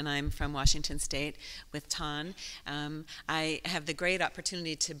Alward, and I'm from Washington State with TON. I have the great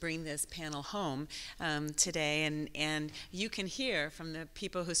opportunity to bring this panel home today, and you can hear from the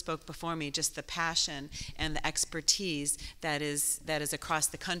people who spoke before me just the passion and the expertise that is across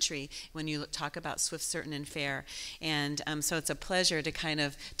the country when you talk about Swift, Certain, and Fair. And so it's a pleasure to kind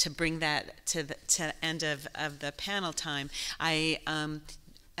of bring that to the end of the panel time.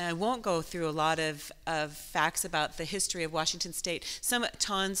 I won't go through a lot of facts about the history of Washington State.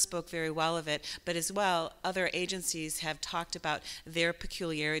 TON spoke very well of it, but as well, other agencies have talked about their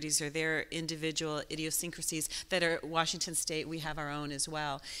peculiarities or their individual idiosyncrasies that are Washington State. We have our own as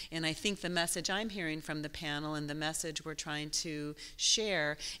well. And I think the message I'm hearing from the panel and the message we're trying to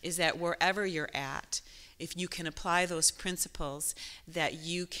share is that wherever you're at, if you can apply those principles, that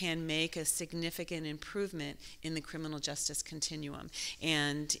you can make a significant improvement in the criminal justice continuum.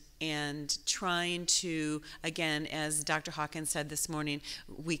 And trying to, again, as Dr. Hawkins said this morning,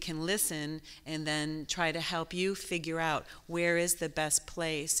 we can listen and then try to help you figure out where is the best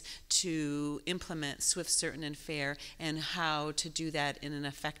place to implement Swift, Certain, and Fair, and how to do that in an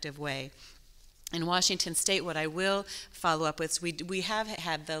effective way. In Washington State, what I will follow up with, we have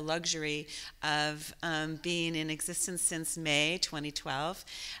had the luxury of being in existence since May 2012.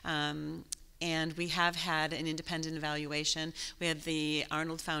 And we have had an independent evaluation. We had the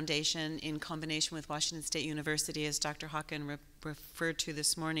Arnold Foundation in combination with Washington State University, as Dr. Hawkins referred to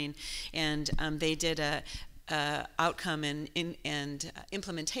this morning, and they did a outcome and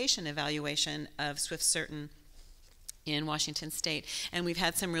implementation evaluation of Swift, Certain in Washington State, and we've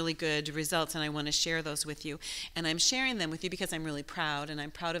had some really good results, and I want to share those with you. And I'm sharing them with you because I'm really proud, and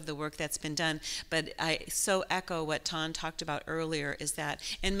I'm proud of the work that's been done. But I so echo what Ton talked about earlier, is that,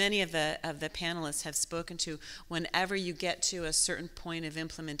 and many of the panelists have spoken to, whenever you get to a certain point of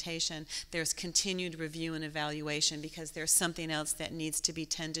implementation, there's continued review and evaluation, because there's something else that needs to be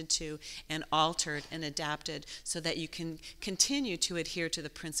tended to and altered and adapted so that you can continue to adhere to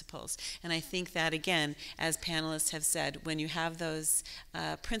the principles. And I think that, again, as panelists have said, when you have those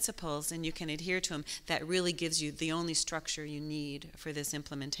principles and you can adhere to them, that really gives you the only structure you need for this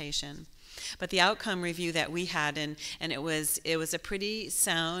implementation. But the outcome review that we had, and it was a pretty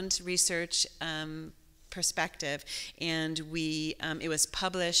sound research perspective, and it was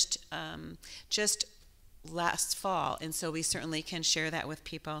published just last fall, and so we certainly can share that with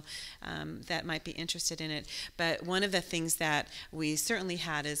people that might be interested in it. But one of the things that we certainly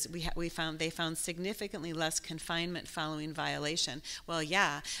had is they found significantly less confinement following violation. Well,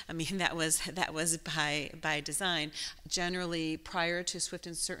 yeah, I mean that was by design. Generally, prior to Swift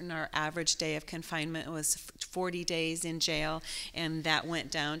and Certain, our average day of confinement was 40 days in jail, and that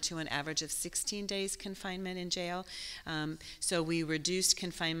went down to an average of 16 days confinement in jail. So we reduced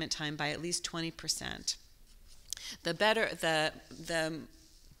confinement time by at least 20%. The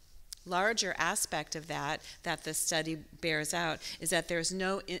larger aspect of that the study bears out is that there's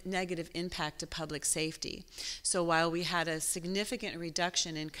no negative impact to public safety. So while we had a significant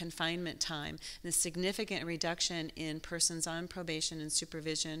reduction in confinement time and a significant reduction in persons on probation and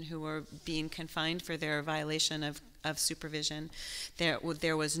supervision who were being confined for their violation of supervision,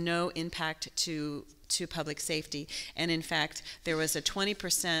 there was no impact to public safety. And in fact, there was a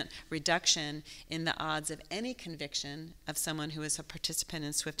 20% reduction in the odds of any conviction of someone who is a participant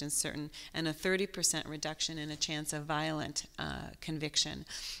in Swift and Certain, and a 30% reduction in a chance of violent conviction.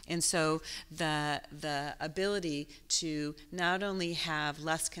 And so the ability to not only have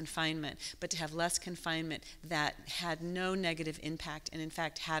less confinement, but to have less confinement that had no negative impact, and in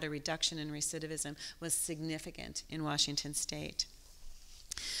fact had a reduction in recidivism, was significant in Washington State.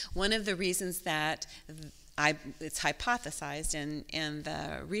 One of the reasons that it's hypothesized, and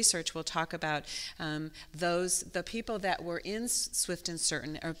the research will talk about the people that were in swift and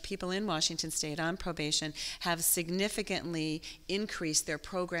certain, or people in Washington State on probation, have significantly increased their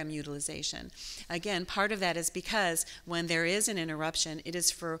program utilization. Again, part of that is because when there is an interruption, it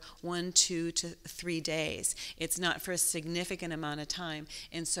is for 1, 2 to 3 days. It's not for a significant amount of time.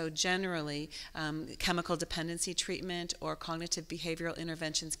 And so generally, chemical dependency treatment or cognitive behavioral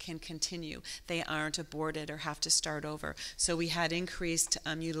interventions can continue. They aren't aborted or have to start over. So we had increased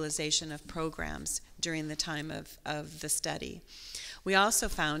utilization of programs during the time of the study. We also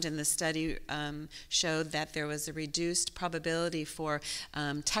found, in the study showed that there was a reduced probability for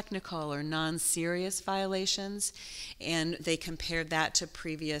technical or non-serious violations, and they compared that to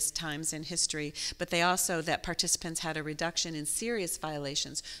previous times in history. But they also, that participants had a reduction in serious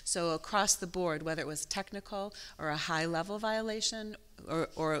violations. So across the board, whether it was technical or a high-level violation,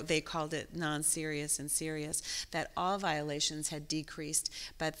 or they called it non-serious and serious, that all violations had decreased,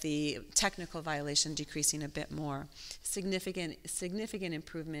 but the technical violation decreasing a bit more. Significant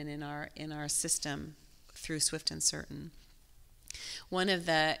improvement in our system through swift and certain.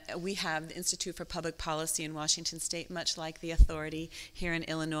 We have the Institute for Public Policy in Washington State, much like the authority here in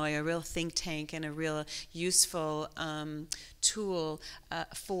Illinois, a real think tank and a real useful tool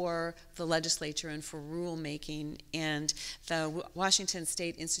for the legislature and for rulemaking. And the Washington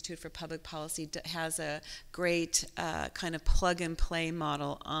State Institute for Public Policy has a great kind of plug-and-play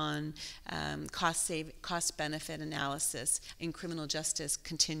model on cost-benefit analysis in criminal justice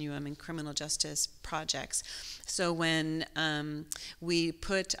continuum and criminal justice projects. So when we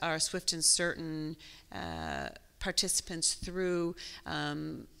put our swift and certain participants through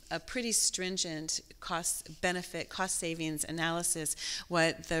a pretty stringent cost savings analysis,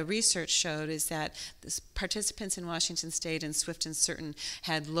 what the research showed is that participants in Washington State and swift and certain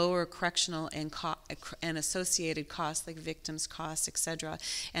had lower correctional and associated costs, like victims' costs, etc.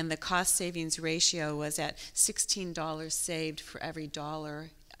 And the cost savings ratio was at $16 saved for every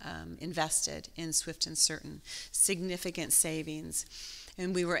dollar invested in swift and certain. Significant savings.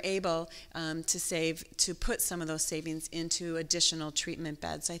 And we were able to put some of those savings into additional treatment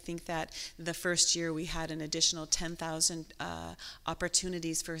beds. I think that the first year we had an additional 10,000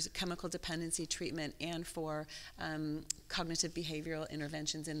 opportunities for chemical dependency treatment and for cognitive behavioral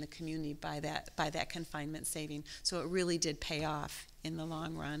interventions in the community by that confinement saving. So it really did pay off in the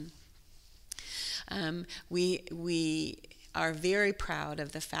long run. We are very proud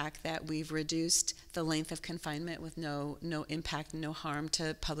of the fact that we've reduced the length of confinement with no impact, no harm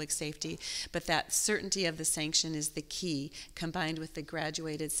to public safety, but that certainty of the sanction is the key, combined with the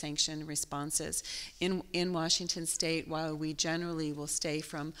graduated sanction responses. In Washington State, while we generally will stay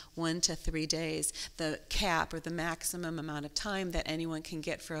from 1 to 3 days, the cap or the maximum amount of time that anyone can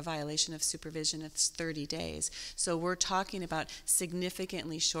get for a violation of supervision is 30 days. So we're talking about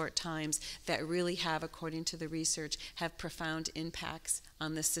significantly short times that really have, according to the research, have profound impacts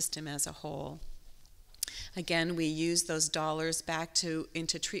on the system as a whole. Again, we use those dollars back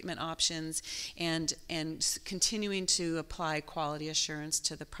into treatment options and continuing to apply quality assurance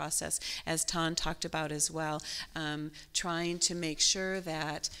to the process, as Ton talked about as well, trying to make sure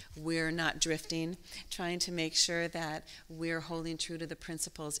that we're not drifting, trying to make sure that we're holding true to the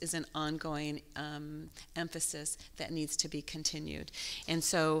principles is an ongoing emphasis that needs to be continued. And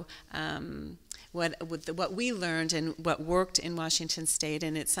so what we learned and what worked in Washington State,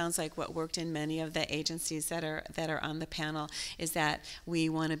 and it sounds like what worked in many of the agencies that are on the panel, is that we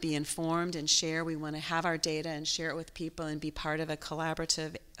want to be informed and share. We want to have our data and share it with people and be part of a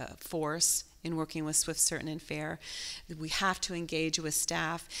collaborative force in working with swift, certain, and fair. We have to engage with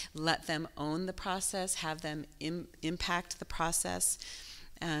staff, let them own the process, have them impact the process.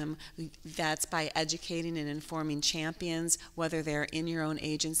 That's by educating and informing champions, whether they're in your own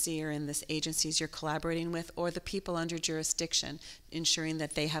agency or in the agencies you're collaborating with, or the people under jurisdiction, ensuring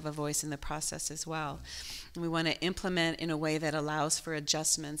that they have a voice in the process as well. And we want to implement in a way that allows for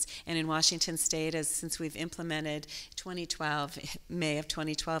adjustments. And in Washington State, since we've implemented 2012, May of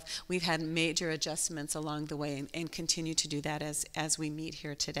 2012, we've had major adjustments along the way and continue to do that as we meet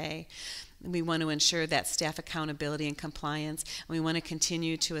here today. We want to ensure that staff accountability and compliance, and we want to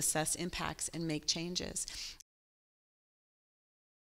continue to assess impacts and make changes.